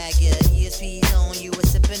had to bag you. ESP's on, you were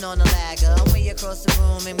sipping on a lager. I'm way across the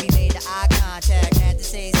room and we made the eye contact. Had to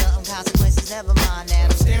say something, consequences, never mind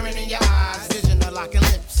that. I'm staring in your eyes, vision of locking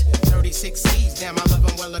lips. 36 C's, damn, I love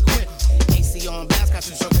them well equipped. AC on blast, got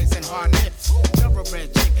you showcasing hard nips.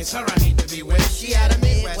 Thoroughbred chick, it's her I need to be with. She had a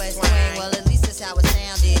Midwest twang, well at least that's how it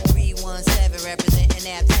sounded. 317 representing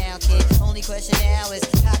that town kid. Only question now is,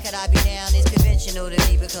 how could I be down? It's conventional to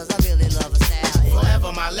me because I really love her style.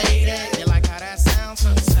 Forever my lady, you like how that sounds?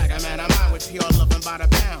 Saga man, I'm out with pure loving by the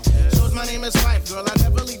pound. Shows my name is Life, girl, I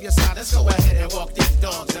never leave your side. Let's go ahead and walk these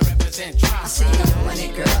dogs and represent tribe. I see you doing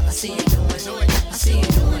it, girl, I see you doing it. I see you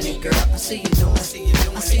doing it, girl, I see you doing it.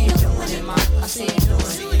 I see you doing it, ma, I see you doing it.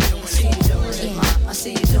 I see you doing it, ma, I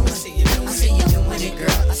see you doing it. I see you doing it,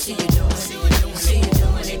 girl, I see you doing it. I see you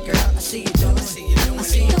doing it, girl, I see you doing it. I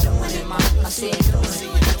see you doing it, ma, I see you doing it.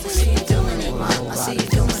 I see you doing it, ma, I see you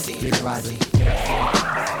doing it. Big Roddy.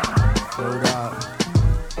 Word up.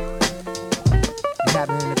 What's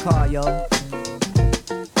happening in the car, yo?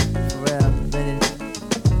 For real,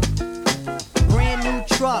 brand new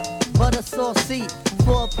truck, butter sauce seat,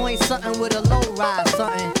 4-point something with a low ride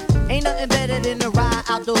something. Ain't nothing better than a ride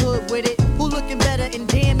out the hood with it. Who looking better and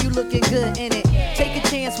damn you looking good in it. Take a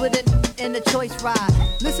chance with it in the choice ride.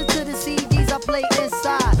 Listen to the CDs I play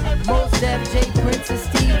inside. Mos Def, J Prince's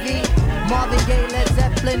TV, Marvin Gaye, Led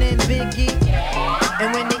Zeppelin and Biggie.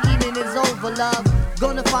 And when the evening is over, love,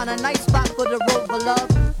 gonna find a nice spot for the rover, love.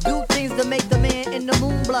 Do things to make the man in the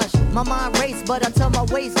moon blush. My mind race, but I tell my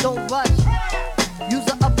waist don't rush. Use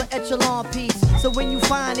an upper echelon piece, so when you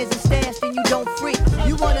find it's a stash, then you don't freak.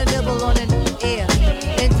 You wanna nibble on an air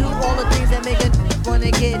and do all the things that make a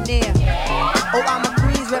wanna get near. Oh, I'm a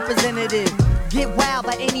Queens representative. Get wild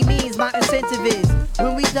by any means, my incentive is.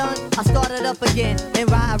 When we done, I start it up again and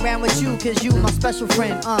ride around with you, cause you my special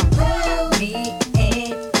friend. Me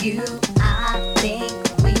and you, I think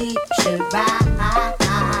we should ride.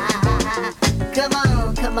 Come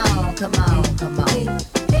on, come on, come on, come on.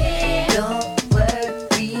 Don't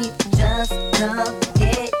worry, just come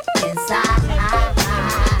get inside.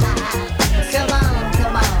 Come on,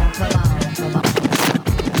 come on, come on, come on.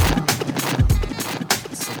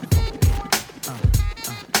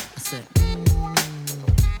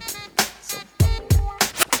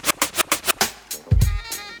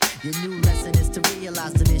 Your new lesson lesson is to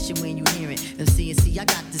realize the mission when you hear it. And see, I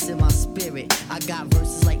got this in my spirit. I got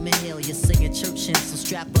verses like Mahalia singing church hymns. So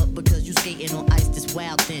strap up because you skating on ice this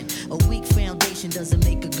wild thin. A weak foundation doesn't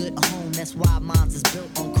make a good home. That's why mine's is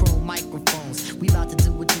built on chrome microphones. We about to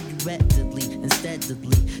do it to you readily,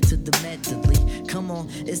 insteadly, to the medley. Come on,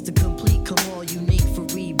 it's the complete, come on, unique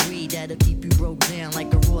free breed that'll keep you broke down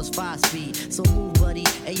like a Royce 5-speed. So move, buddy.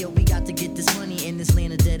 Hey, yo, we got to get this money in this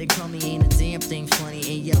land of dead and crummy. Ain't a damn thing funny.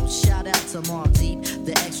 And yo, shout out to Mark Deep,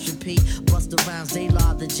 the Extra P, Busta Rhymes, they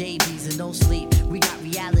law, the JBs, and no sleep. We got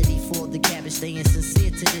reality for the cabbage, staying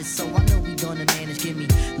sincere to this. So I know we gonna manage. Give me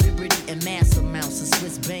liberty and mass amounts of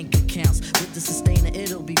Swiss bank accounts. With the sustainer,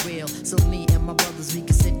 it'll be real. So me and my brothers, we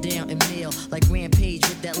can sit down and meal like Rampage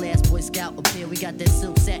with that last Boy Scout appeal. We got that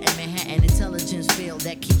silk satin Manhattan intelligence feel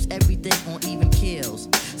that keeps everything on even kills.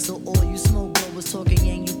 So all you smoke blowers talking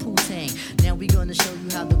yang, you poo-tang. Now we gonna show you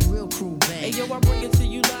how the real crew bang. Hey yo, I bring it to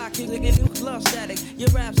you live, kids like a new love static. Your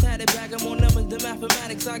raps had it back, I'm on numbers, the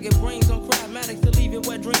mathematics. I get brains on craftmatics to leave your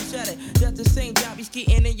wet dreams shattered. That's the same job, you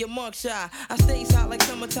skeeting in your mugshot. I stay hot like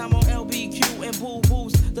summertime on LBQ and Boo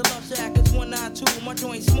Boos. The love shack is 192, my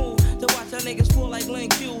joint smooth. To watch our niggas fall like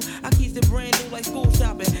Link Q. I keep it brand new like school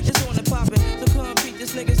shopping. It's on and popping, so come beat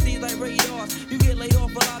this nigga see like radars. You get laid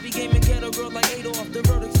off, but I be gaming ghetto girl like Adolf. The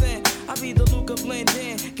verdict stand, I be the Luca blend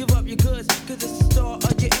in. Give up your goods, cause it's the start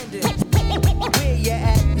of your ending. Where you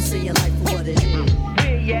at? You see your life for what it is.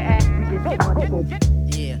 Where you at? You get your money.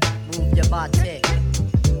 Yeah, move your body.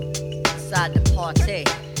 Inside the party.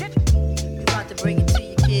 We about to bring it to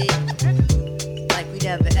your kid. Like we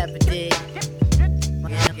never ever did.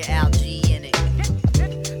 Your algae in it.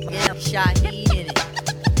 Yeah, Shaheed in it.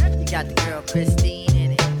 You got the girl Christine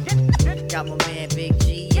in it. Got my man Big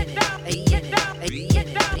G in it. A in it. A in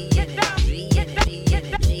it. B in it. G in it. B in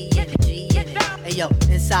it. G in it. G in it. Hey yo,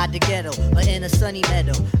 inside the ghetto or in a sunny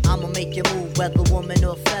meadow, I'ma make you move whether woman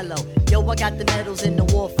or fellow. Yo, I got the medals in the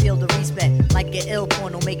war field of respect. Like an ill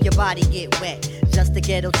porno, make your body get wet. Just a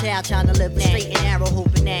ghetto child trying to live a straight and narrow,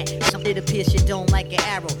 hoping that something to pierce your dome like an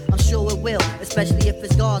arrow. I'm sure it will, especially if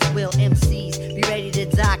it's God's will. MCs, be ready to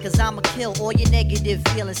die, cause I'ma kill all your negative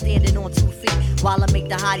feelings standing on 2 feet. While I make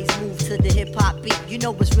the hotties move to the hip-hop beat. You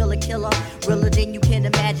know what's real a killer? Realer than you can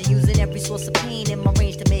imagine. Using every source of pain in my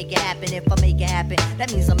range to make it happen. If I make it happen,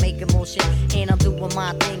 that means I'm making motion. And I'm doing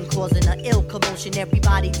my thing, causing an ill commotion.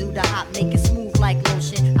 Everybody do the hop, make it smooth like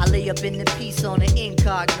lotion. I lay up in the piece on an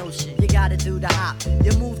incognition. You gotta do the hop.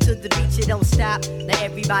 You move to the beat, you don't stop. Now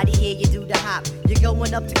everybody here, you do the hop. You're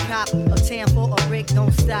going up to cop, uptown for a brick,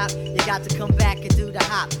 don't stop. You got to come back and do the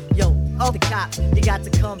hop. Yo, the cops, you got to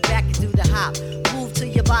come back and do the hop. Move till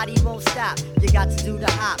your body won't stop. You got to do the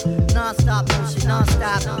hop. Non-stop motion,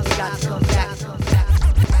 non-stop. You got to come back.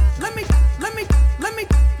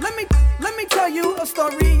 Let me tell you a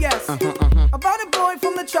story, yes. About a boy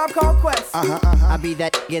from the Tribe Called Quest. I be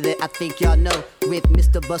that nigga that I think y'all know with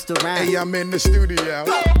Mr. Busta Rhymes. Hey, I'm in the studio.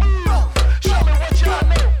 Show me what y'all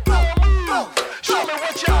know. Show me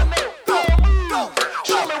what y'all know.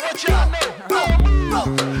 Show me what y'all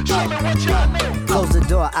know. Show me what y'all know. Close the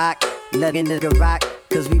door, I let in the rock.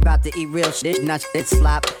 Cause we bout to eat real shit, not shit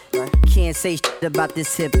slop. Can't say shit about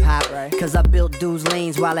this hip hop. Cause I built dudes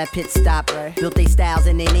lanes while at pit stop. Built they styles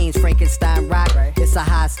and their names, Frankenstein rock. It's a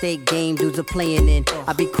high stake game dudes are playing in.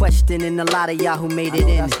 I be questioning a lot of y'all who made it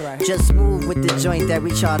in. Just move with the joint that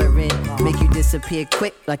we charter in. Make you disappear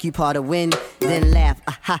quick like you part of wind. Then laugh,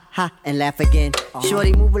 ha ha, and laugh again.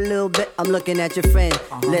 Shorty move a little bit, I'm looking at your friend.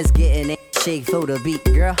 Let's get in it. Shake for the beat,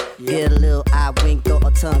 girl. Get a little eye wink or a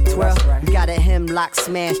tongue twirl. We got a hemlock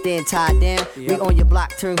smashed and tied down. We on your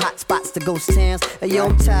block, turn hot spots to ghost towns. Hey, yo,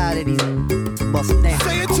 I'm tired of these. Bust it down.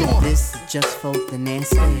 Say it to him. This is just for the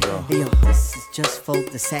nasty. Hey, yo, this is just for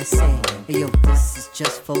the sassy. Hey, yo, this is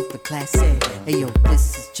just for the classy. Hey, yo,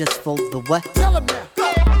 this is just for the what? Tell him now.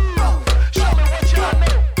 Show me what y'all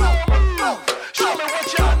know. Show me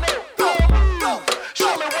what y'all know.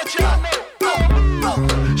 Show me what y'all know.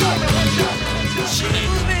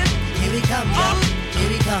 Here we come, yo. Here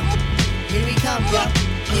we come. Here we come, yo.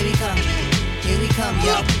 Here we come. Here we come,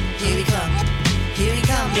 yo. Here we come. Here we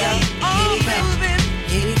come, yo. Here we come.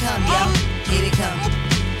 Here we come, yo. Here we come.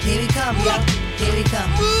 Here we come, yo. Here we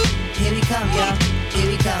come. Here we come, yo. Here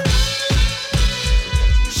we come.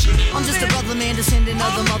 I'm just a brother man descendant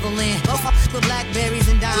of the motherland. With blackberries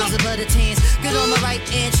and dimes of butter tans. Good on my right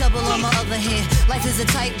hand, trouble on my other hand. Life is a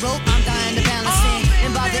tightrope, I'm dying to balance in.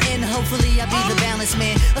 And by the end, hopefully I'll be the balance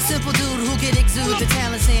man. A simple dude who can exude the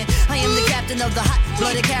talents in. I am the captain of the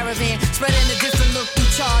hot-blooded caravan. Spreading a different look through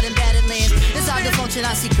charred in battered lands. Inside the function,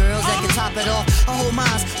 I see girls that can top it off. I hold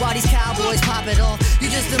minds while these cowboys pop it off.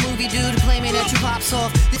 You just a movie dude claiming that you pop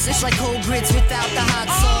soft. This is like cold grits without the hot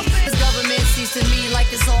sauce. This government seems to me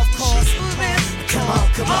like it's off course. Come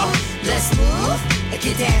on, let's move.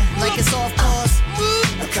 Get down like it's off course.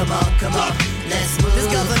 Come on, let's move. This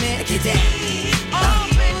government, get down.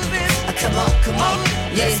 Come on,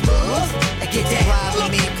 let's move. Get down, ride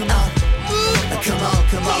with me, come on.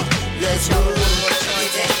 Come on, let's move.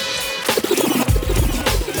 Get down.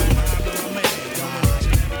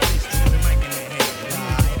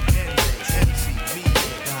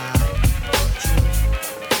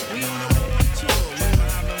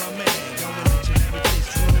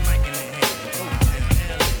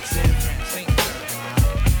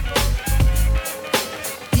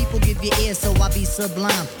 Your ear, so I be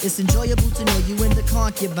sublime. It's enjoyable to know you in the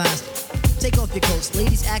concubines. Take off your coats,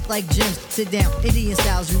 ladies act like gems. Sit down, Indian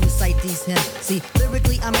styles, you recite these hymns. See,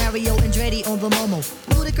 lyrically I'm Mario Andretti on the Momo.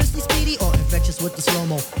 Ludicrously speedy or infectious with the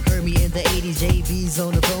slow-mo. Heard me in the 80s, JB's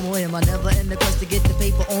on the promo. Am I never in the quest to get the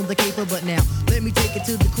paper on the caper? But now, let me take it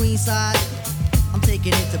to the Queen side. I'm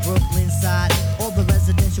taking it to Brooklyn side. All the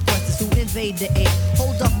residential questions who invade the air.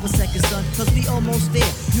 Hold up a second, son, cause we almost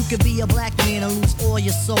there. You could be a black man and lose all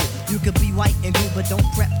your soul. You could be white and blue, but don't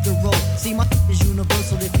prep the road. See, my is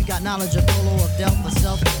universal if you got knowledge of Dolo or Del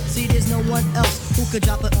myself. See, there's no one else who could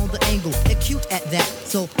drop it on the angle. They're cute at that.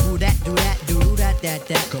 So, do that, do that,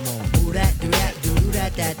 that. Come on. Do that, do that. Do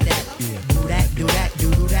that. Yeah. Do that.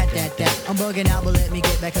 I'm bugging out, but let me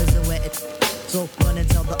get back cause the wet it. So run and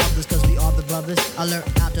tell the others cause we are the brothers. I learned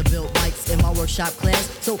how to build mics in my workshop class.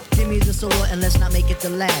 So give me the sword and let's not make it the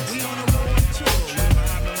last. We on the road too.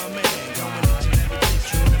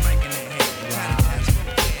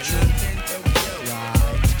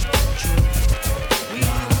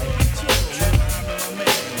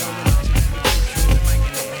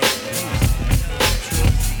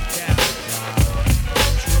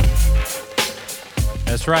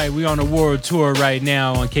 That's right, we on a world tour right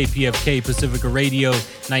now on KPFK Pacifica Radio,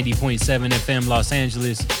 90.7 FM Los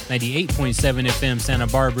Angeles, 98.7 FM Santa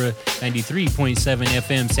Barbara, 93.7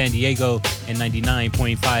 FM San Diego, and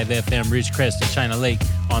 99.5 FM Ridgecrest and China Lake.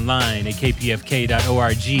 Online at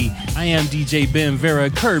kpfk.org. I am DJ Ben Vera,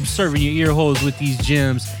 curb serving your ear holes with these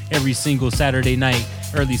gems every single Saturday night,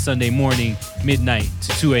 early Sunday morning, midnight to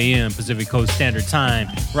 2 a.m. Pacific Coast Standard Time,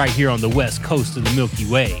 right here on the west coast of the Milky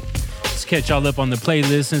Way. Catch y'all up on the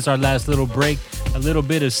playlist since our last little break. A little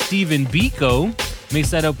bit of Stephen Biko.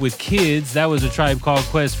 Mix that up with Kids. That was a Tribe Called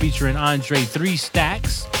Quest featuring Andre 3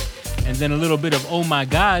 Stacks. And then a little bit of Oh My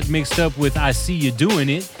God mixed up with I See You Doing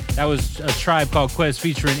It. That was a Tribe Called Quest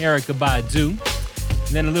featuring Erykah Badu.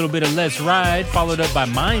 And then a little bit of Let's Ride, followed up by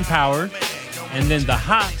Mind Power. And then The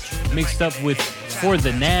Hot mixed up with For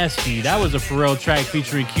the Nasty. That was a Pharrell track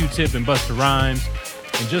featuring Q-Tip and Busta Rhymes.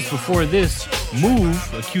 And just before this,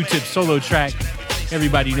 Move, a Q-Tip solo track.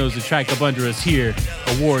 Everybody knows the track up under us here,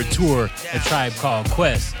 Award Tour, a Tribe Called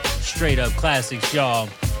Quest. Straight up classics, y'all.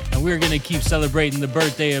 And we're going to keep celebrating the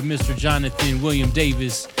birthday of Mr. Jonathan William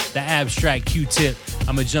Davis, the abstract Q-Tip.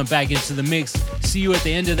 I'm going to jump back into the mix. See you at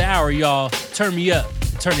the end of the hour, y'all. Turn me up,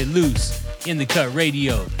 turn it loose. In the Cut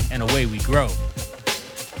Radio, and away we grow.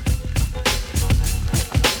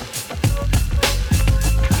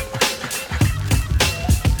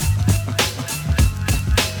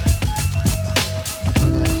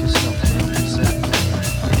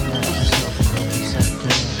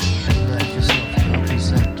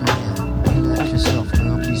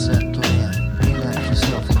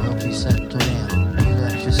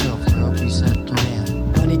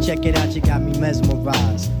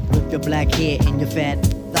 Black hair and your fat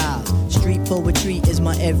thighs. Street poetry is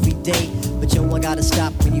my everyday. But yo, I gotta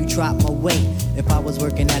stop when you drop my weight. If I was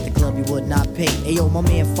working at the club, you would not pay. Hey yo, my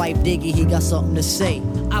man Fife Diggy, he got something to say.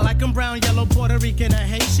 I like him brown, yellow, Puerto Rican, or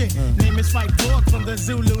Haitian. Name is Fife Dog from the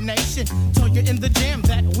Zulu Nation. Told you in the jam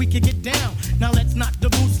that we could get down. Now let's knock the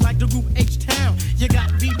boots like the group H-Town. You got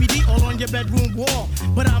BBD all on your bedroom wall.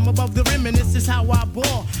 But I'm above the rim and this is how I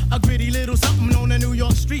ball. A gritty little something on the New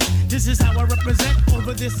York street. This is how I represent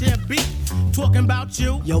over this here beat. Talking about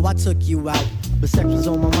you. Yo, I took you out. But sex was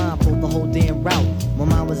on my mind for the whole damn route. My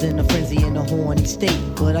mind was in a frenzy in a horny state.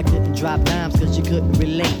 But I couldn't drop dimes cause you couldn't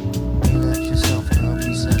relate. Relax yourself, girl,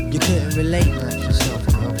 please. You couldn't relate. Relax yourself,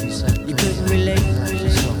 girl, please. You couldn't relate.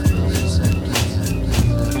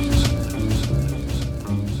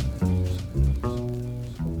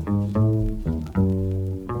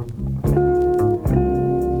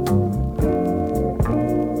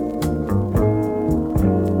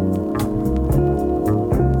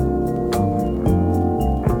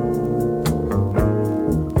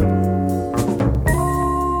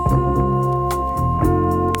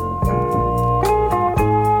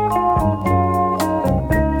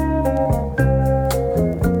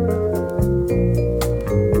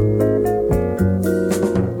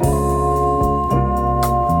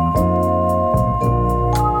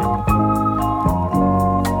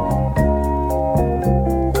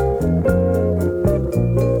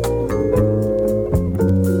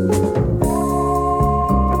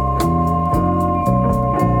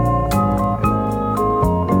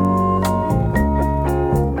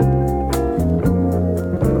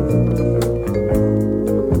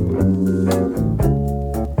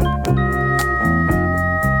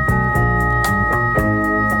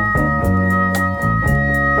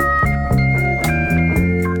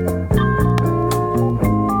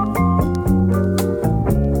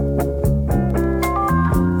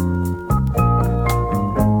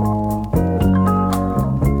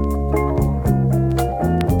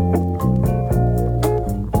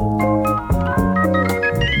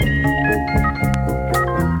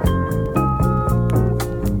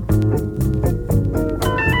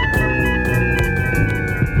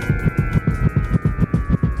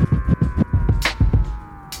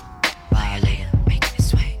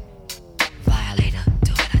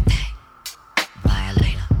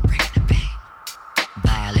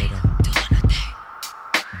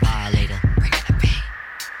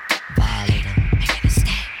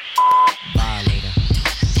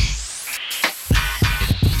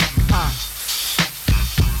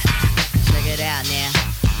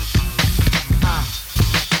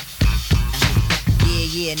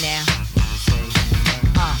 year now.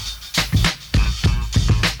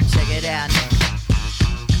 Check it out now.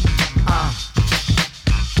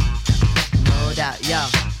 No doubt, yo.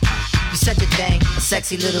 You such a thing, a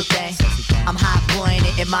sexy little thing. I'm hot boying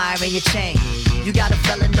it, admiring your chain. You got a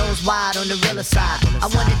fella nose wide on the realer side. I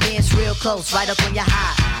wanna dance real close, right up on your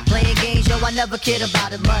high. Playing games, yo, I never cared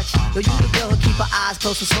about it much. Yo, you the girl who keep her eyes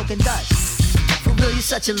closed for smoking dust. For real, you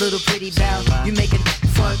such a little pretty belle. You making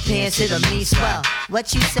front pants hit a mean swell.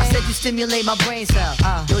 What you say? I said you stimulate my brain cell.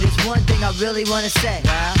 Yo, there's one thing I really wanna say.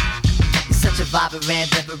 Well, you're such a vibrant,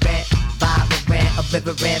 vibrant, a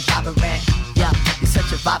vibrant. Yeah, you're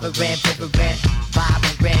such a vibrant, vibrant, a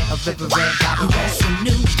vibrant. You want some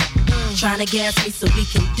new tryna gas me so we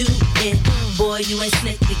can do it. Boy, you ain't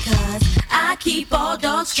slick because I keep all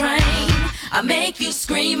dogs trained. I make you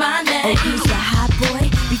scream my name. Oh, he's a hot boy.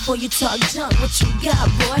 Before you talk junk, what you got,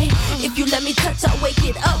 boy? If you let me touch, I'll wake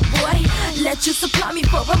it up, boy. Let you supply me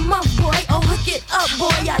for a month, boy. Oh, hook it up,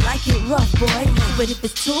 boy. I like it rough, boy. But if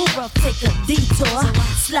it's too rough, take a detour.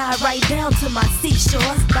 Slide right down to my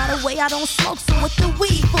seashore. By the way, I don't smoke, so what the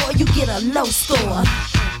weed for? You get a low score.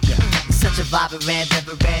 Such a vibrant, vibrant,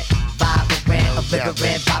 a vibrant.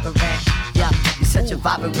 Yeah, you're such a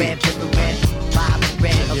vibrant, vibrant, a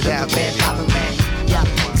vibrant. Yeah,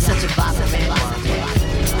 you're such a vibrant.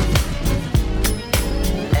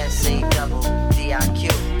 S-A-double-D-I-Q.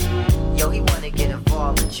 Yo, he wanna get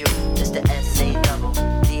involved with you. It's the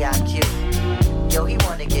S-A-double-D-I-Q. Yo, he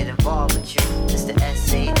wanna get involved with you. It's the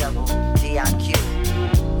S-A-double-D-I-Q.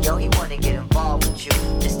 Yo, he wanna get involved with you.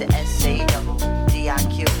 It's the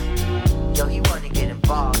S-A-double-D-I-Q. Yo, he wanna get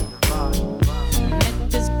involved. Met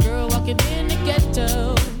this girl walking in the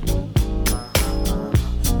ghetto,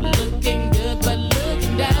 looking good but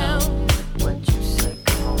looking down. What you say?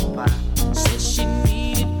 Come on, by. Said she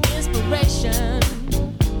needed inspiration.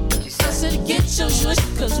 I said get your shush,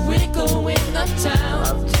 cause we're going uptown.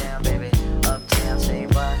 Uptown, baby, uptown, say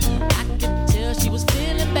what? I could tell she was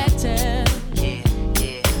feeling better. Yeah,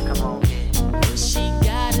 come on, yeah. When she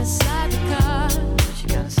got inside the car,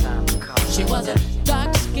 she was a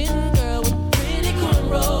dark-skinned girl with pretty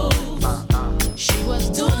cornrows. She was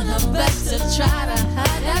doing her best to try to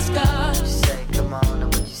hide that scar. What you say? Come on,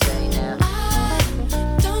 what you say now? I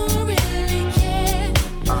don't really care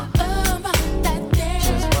about that there.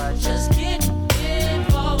 Just get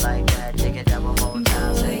involved. Like that, take it down one more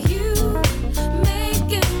time. Boy, you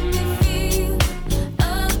making me feel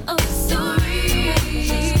sorry.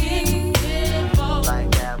 Just get involved. Like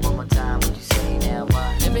that, one more time. What you say now?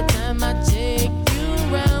 What? Every time I take you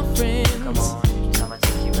around, friends. Come on, I'ma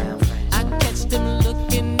take you around, friends. I catch them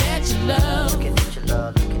looking at your love. Looking at your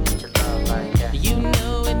love, like that. You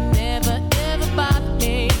know it never ever bothered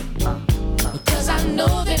me. Because I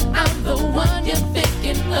know that I'm the one you're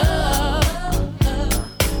thinking of.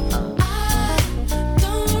 I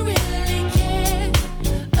don't really care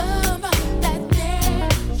about that there.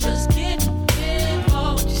 Just get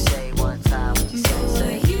involved. What you say one time? What you say?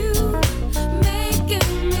 Boy, you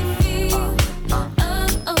making me feel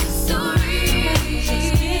sorry.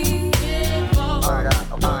 Just get involved. Word up.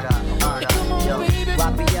 Yo,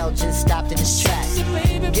 Raphael just stopped in his track.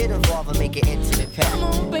 Get involved and make an intimate pack.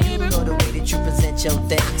 You know the way that you present your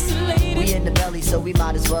thing. We in the belly, so we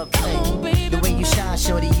might as well play. The way you shine,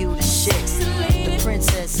 shorty, you the shit. The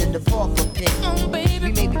princess and the pauper pick. We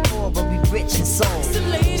may be poor, but we rich in soul.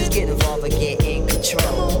 Just get involved and get in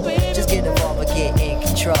control. Just get involved and get in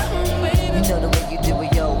control. You know the way you do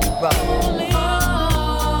it, yo, we roll.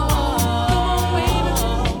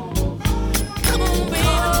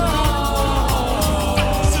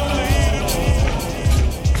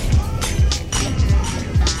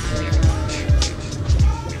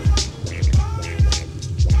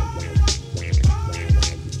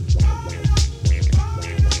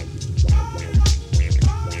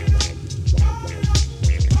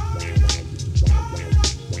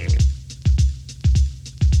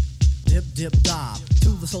 Dip dive to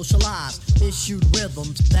the socialized issued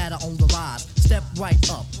rhythms that are on the rise. Step right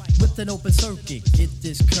up with an open circuit, get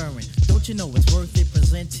this current. Don't you know it's worth it?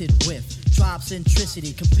 Presented with tribe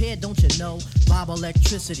centricity. Compared, don't you know? Vibe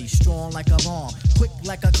electricity, strong like a bomb, quick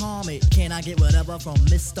like a comet. Can I get whatever from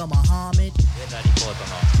Mr. Muhammad?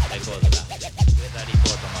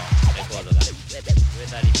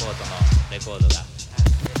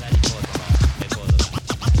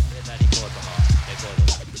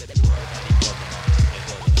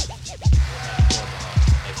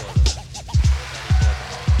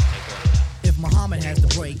 If Muhammad has the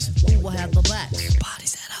breaks, who will have the backs?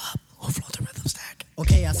 Bodies that are up, who float the rhythm stack.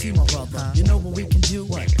 Okay, I see my brother. You know what we can do?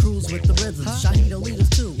 What? Cruise with the rhythms. Shahid leaders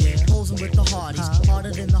too. Posing with the hardies,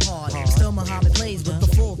 harder than the hardy. Still Muhammad plays with the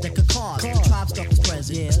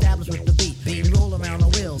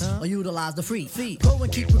legalize the free. Go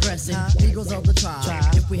and keep progressing, Negroes of the tribe.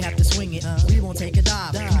 If we have to swing it, we won't take a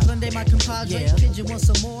dive. Sunday, my compadre, Pigeon want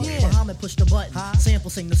some more. Muhammad push the button, sample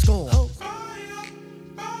sing the score.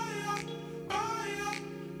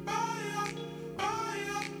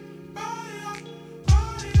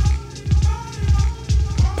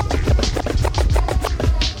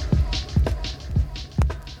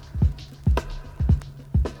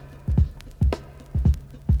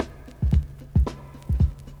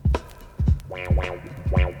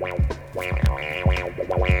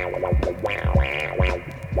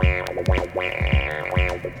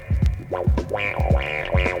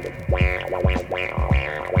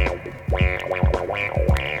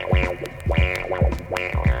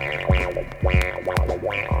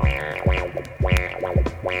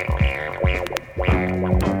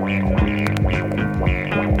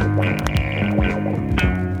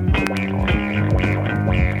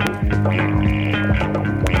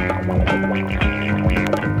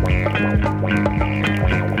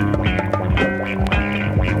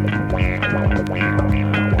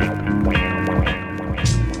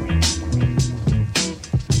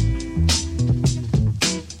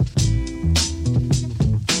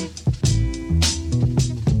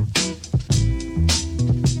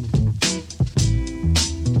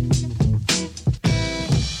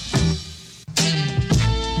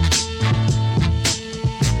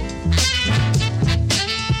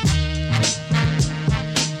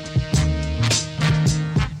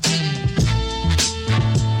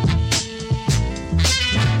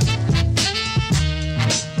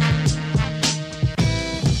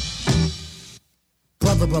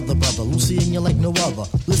 Brother, Lucy and you like no other.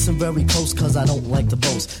 Listen very close, cause I don't like to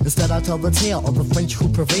boast. Instead, I tell the tale of the French who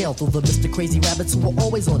prevail through the Mr. Crazy Rabbits who were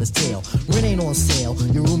always on his tail. Rent ain't on sale,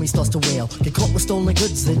 your roomie starts to wail. Get caught with stolen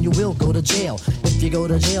goods, then you will go to jail. If you go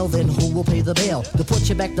to jail, then who will pay the bail? Deport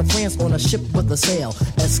you back to France on a ship with a sail.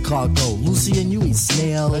 Escargot, Lucy and you eat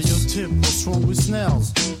snails. Hey, yo, Tip, what's wrong with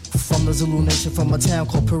snails? From the Zulu nation, from a town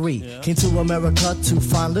called Paris. Came to America to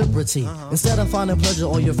find liberty. Instead of finding pleasure,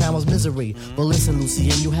 all you found was misery. But listen, Lucy,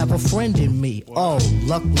 and you have a friend in me. Oh,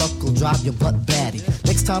 luck will drive your butt batty.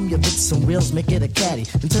 Next time you get some wheels, make it a caddy.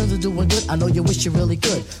 In terms of doing good, I know you wish you really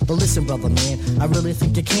could. But listen, brother man, I really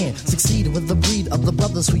think you can succeed with the breed of the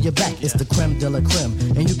brothers who you back. It's the creme de la creme,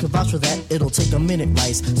 and you can vouch for that. It'll take a minute,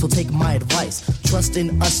 Rice. So take my advice. Trust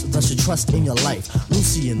in us, thus you trust in your life.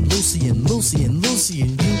 Lucy, you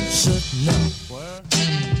should know.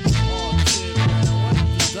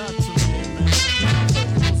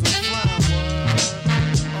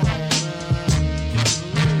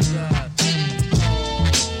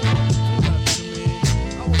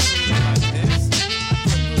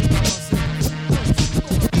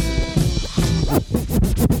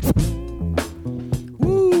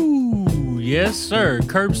 Yes, sir.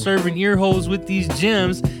 Curb serving ear holes with these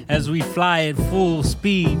gems as we fly at full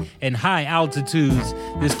speed and high altitudes.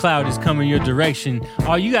 This cloud is coming your direction.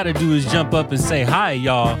 All you got to do is jump up and say hi,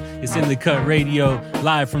 y'all. It's In the Cut Radio,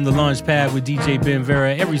 live from the launch pad with DJ Ben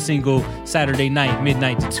Vera every single Saturday night,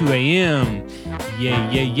 midnight to 2 a.m.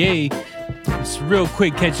 Yay. Just real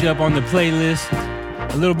quick, catch you up on the playlist.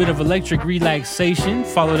 A little bit of Electric Relaxation,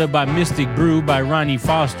 followed up by Mystic Brew by Ronnie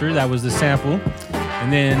Foster. That was the sample.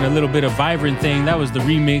 And then a little bit of Vibrant Thing. That was the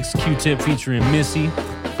remix, Q-Tip featuring Missy.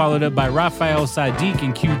 Followed up by Raphael Sadiq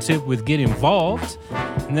and Q-Tip with Get Involved.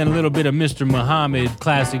 And then a little bit of Mr. Muhammad,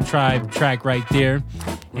 classic Tribe track right there.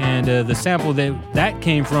 And the sample that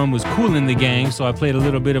came from was Kool and the Gang. So I played a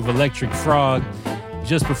little bit of Electric Frog.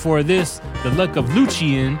 Just before this, The Luck of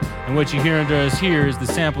Lucian. And what you hear under us here is the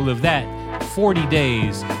sample of that, 40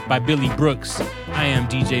 Days by Billy Brooks. I am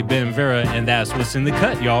DJ Ben Vera, and that's what's in the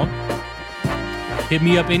cut, y'all. Hit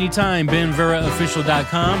me up anytime,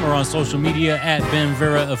 BenVeraOfficial.com, or on social media at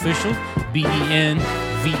BenVeraOfficial,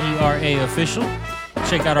 BenVera Official.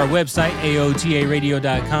 Check out our website,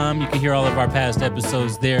 AOTARadio.com. You can hear all of our past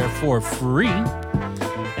episodes there for free.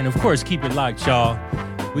 And of course, keep it locked, y'all.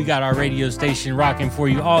 We got our radio station rocking for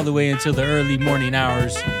you all the way until the early morning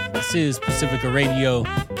hours. This is Pacifica Radio,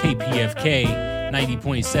 KPFK.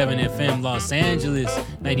 90.7 FM Los Angeles,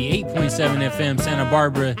 98.7 FM Santa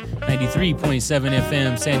Barbara, 93.7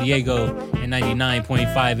 FM San Diego, and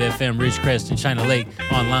 99.5 FM Ridgecrest and China Lake,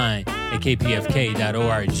 online at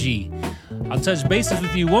kpfk.org. I'll touch bases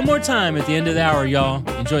with you one more time at the end of the hour, y'all.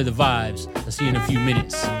 Enjoy the vibes. I'll see you in a few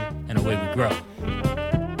minutes, and away we grow.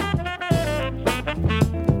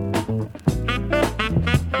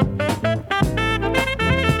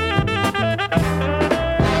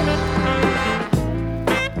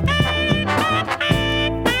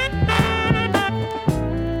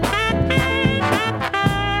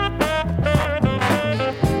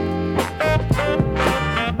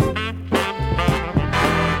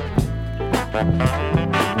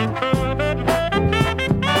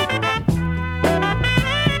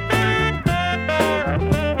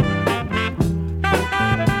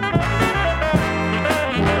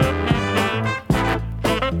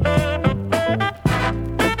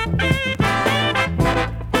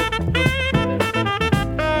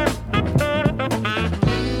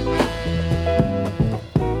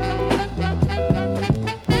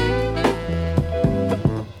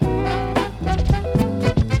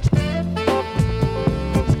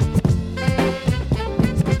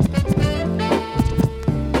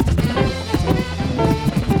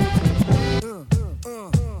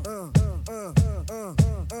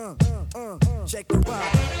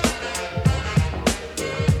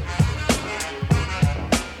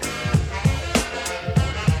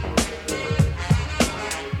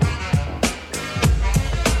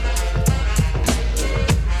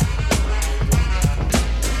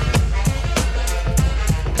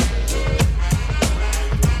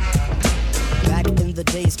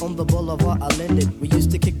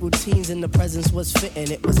 used to kick routines and the presence was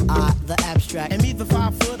fitting. It was I, the abstract. And me, the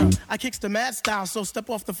 5-footer. I kicks the mad style, so step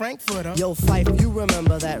off the Frankfurter. Yo, Fife, you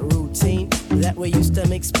remember that routine? That we used to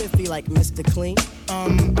make spiffy like Mr. Clean?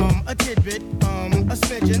 A tidbit, a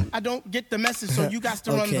smidgen. I don't get the message, so you got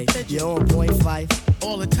to run the pigeon. You're on point, Fife.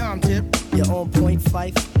 All the time, Tip. You're on point,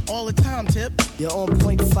 Fife. All the time, Tip. You're on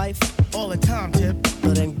point, Fife. All the time, Tip.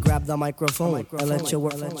 So then grab the microphone and let your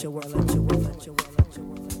work.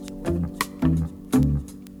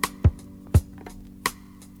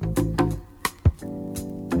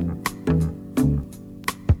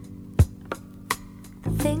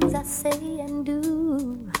 Things I say and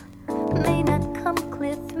do may not come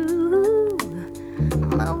clear through.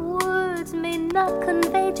 My words may not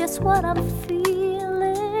convey just what I'm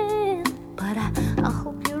feeling, but I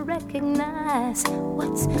hope you recognize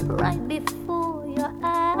what's right before your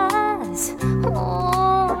eyes.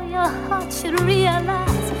 Oh, your heart should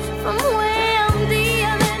realize from where I'm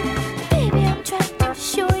dealing. Baby, I'm trying to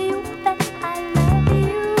show you that I love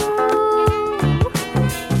you.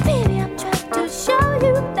 Baby, I'm trying to show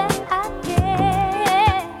you that I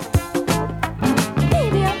care.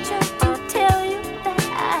 Baby, I'm trying to tell you that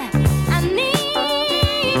I need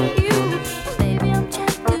you. Baby, I'm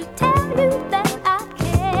trying to tell you that I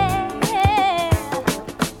care.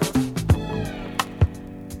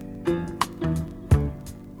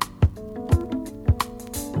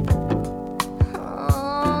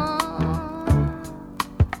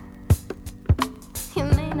 You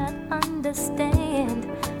may not understand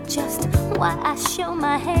just why I show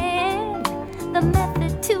my hand, the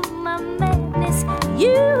method to my madness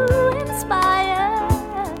you inspire.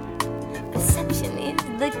 Perception is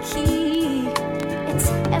the key. It's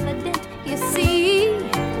evident, you see.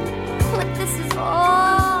 What this is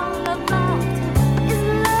all about is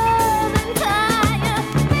love and fire.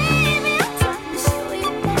 Baby, I'm trying to show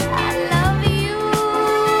you that I love you.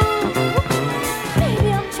 Baby,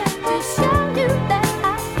 I'm trying to show you that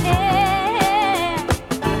I care.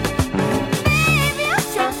 Baby, I'm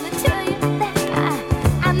trying to tell you that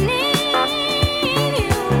I need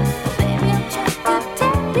you. Baby, I'm trying to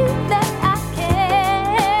tell you that I care.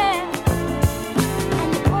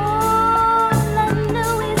 And all I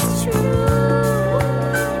know is true.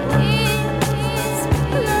 It's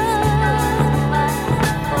love for you.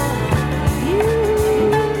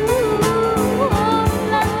 All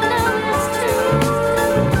I know is true.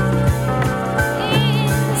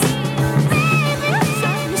 Baby, I'm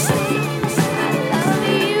trying to show you that I love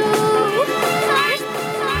you.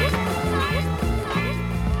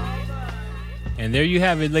 And there you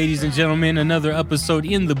have it, ladies and gentlemen. Another episode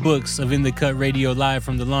in the books of In the Cut Radio, live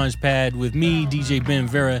from the launch pad with me, DJ Ben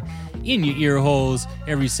Vera, in your ear holes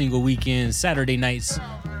every single weekend, Saturday nights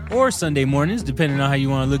or Sunday mornings, depending on how you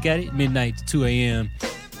want to look at it, midnight to 2 a.m.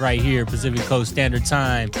 right here, Pacific Coast Standard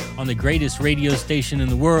Time, on the greatest radio station in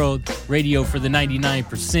the world, radio for the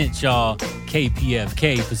 99%, y'all,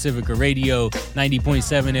 KPFK, Pacifica Radio,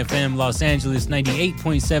 90.7 FM Los Angeles,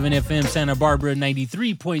 98.7 FM Santa Barbara,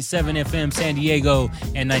 93.7 FM San Diego,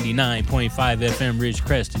 and 99.5 FM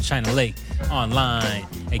Ridgecrest and China Lake, online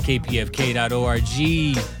at kpfk.org.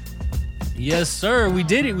 Yes, sir, we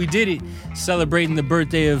did it. Celebrating the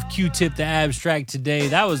birthday of Q-Tip the Abstract today.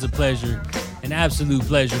 That was a pleasure, an absolute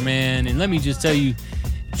pleasure, man. And let me just tell you,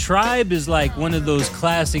 Tribe is like one of those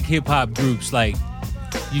classic hip-hop groups. Like,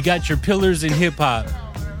 you got your pillars in hip-hop.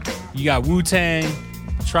 You got Wu-Tang,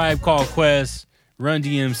 Tribe Called Quest, Run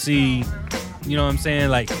DMC. You know what I'm saying?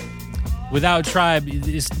 Like, without Tribe,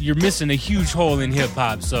 you're missing a huge hole in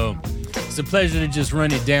hip-hop. So it's a pleasure to just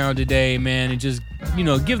run it down today, man, and just, you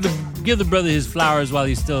know, give the brother his flowers while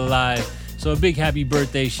he's still alive. So a big happy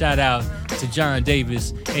birthday shout out to John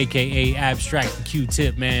Davis, aka Abstract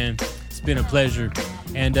Q-Tip, man. It's been a pleasure.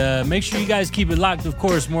 And make sure you guys keep it locked. Of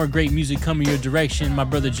course, more great music coming your direction. My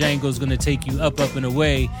brother Django's going to take you up, and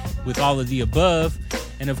away with all of the above.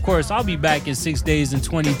 And of course, I'll be back in 6 days and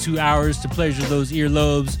 22 hours to pleasure those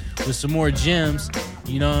earlobes with some more gems.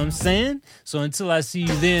 You know what I'm saying? So until I see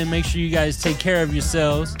you then, make sure you guys take care of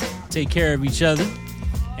yourselves, take care of each other,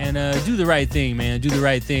 and do the right thing, man. Do the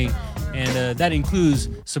right thing. And that includes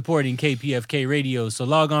supporting KPFK Radio. So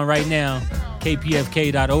log on right now,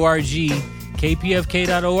 kpfk.org.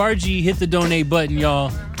 kpfk.org. Hit the donate button,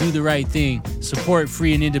 y'all. Do the right thing. Support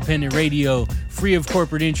free and independent radio. Free of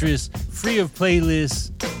corporate interests. Free of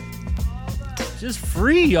playlists. Just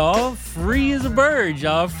free, y'all. Free as a bird,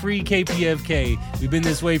 y'all. Free KPFK. We've been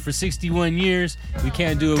this way for 61 years. We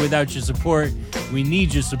can't do it without your support. We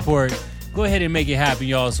need your support. Go ahead and make it happen,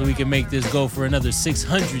 y'all, so we can make this go for another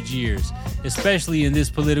 600 years, especially in this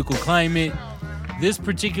political climate. This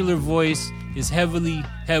particular voice is heavily,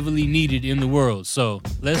 heavily needed in the world. So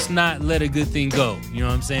let's not let a good thing go. You know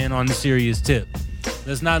what I'm saying? On the serious tip.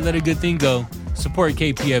 Let's not let a good thing go. Support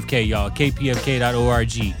KPFK, y'all.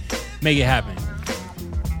 KPFK.org. Make it happen.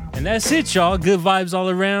 And that's it, y'all. Good vibes all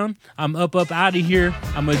around. I'm up, out of here.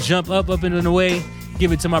 I'm going to jump up and in the way.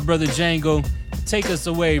 Give it to my brother Django. Take us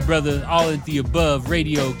away, brother. All at the above.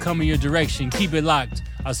 Radio coming your direction. Keep it locked.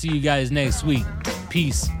 I'll see you guys next week.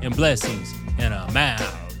 Peace and blessings. And I'm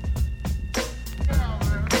out.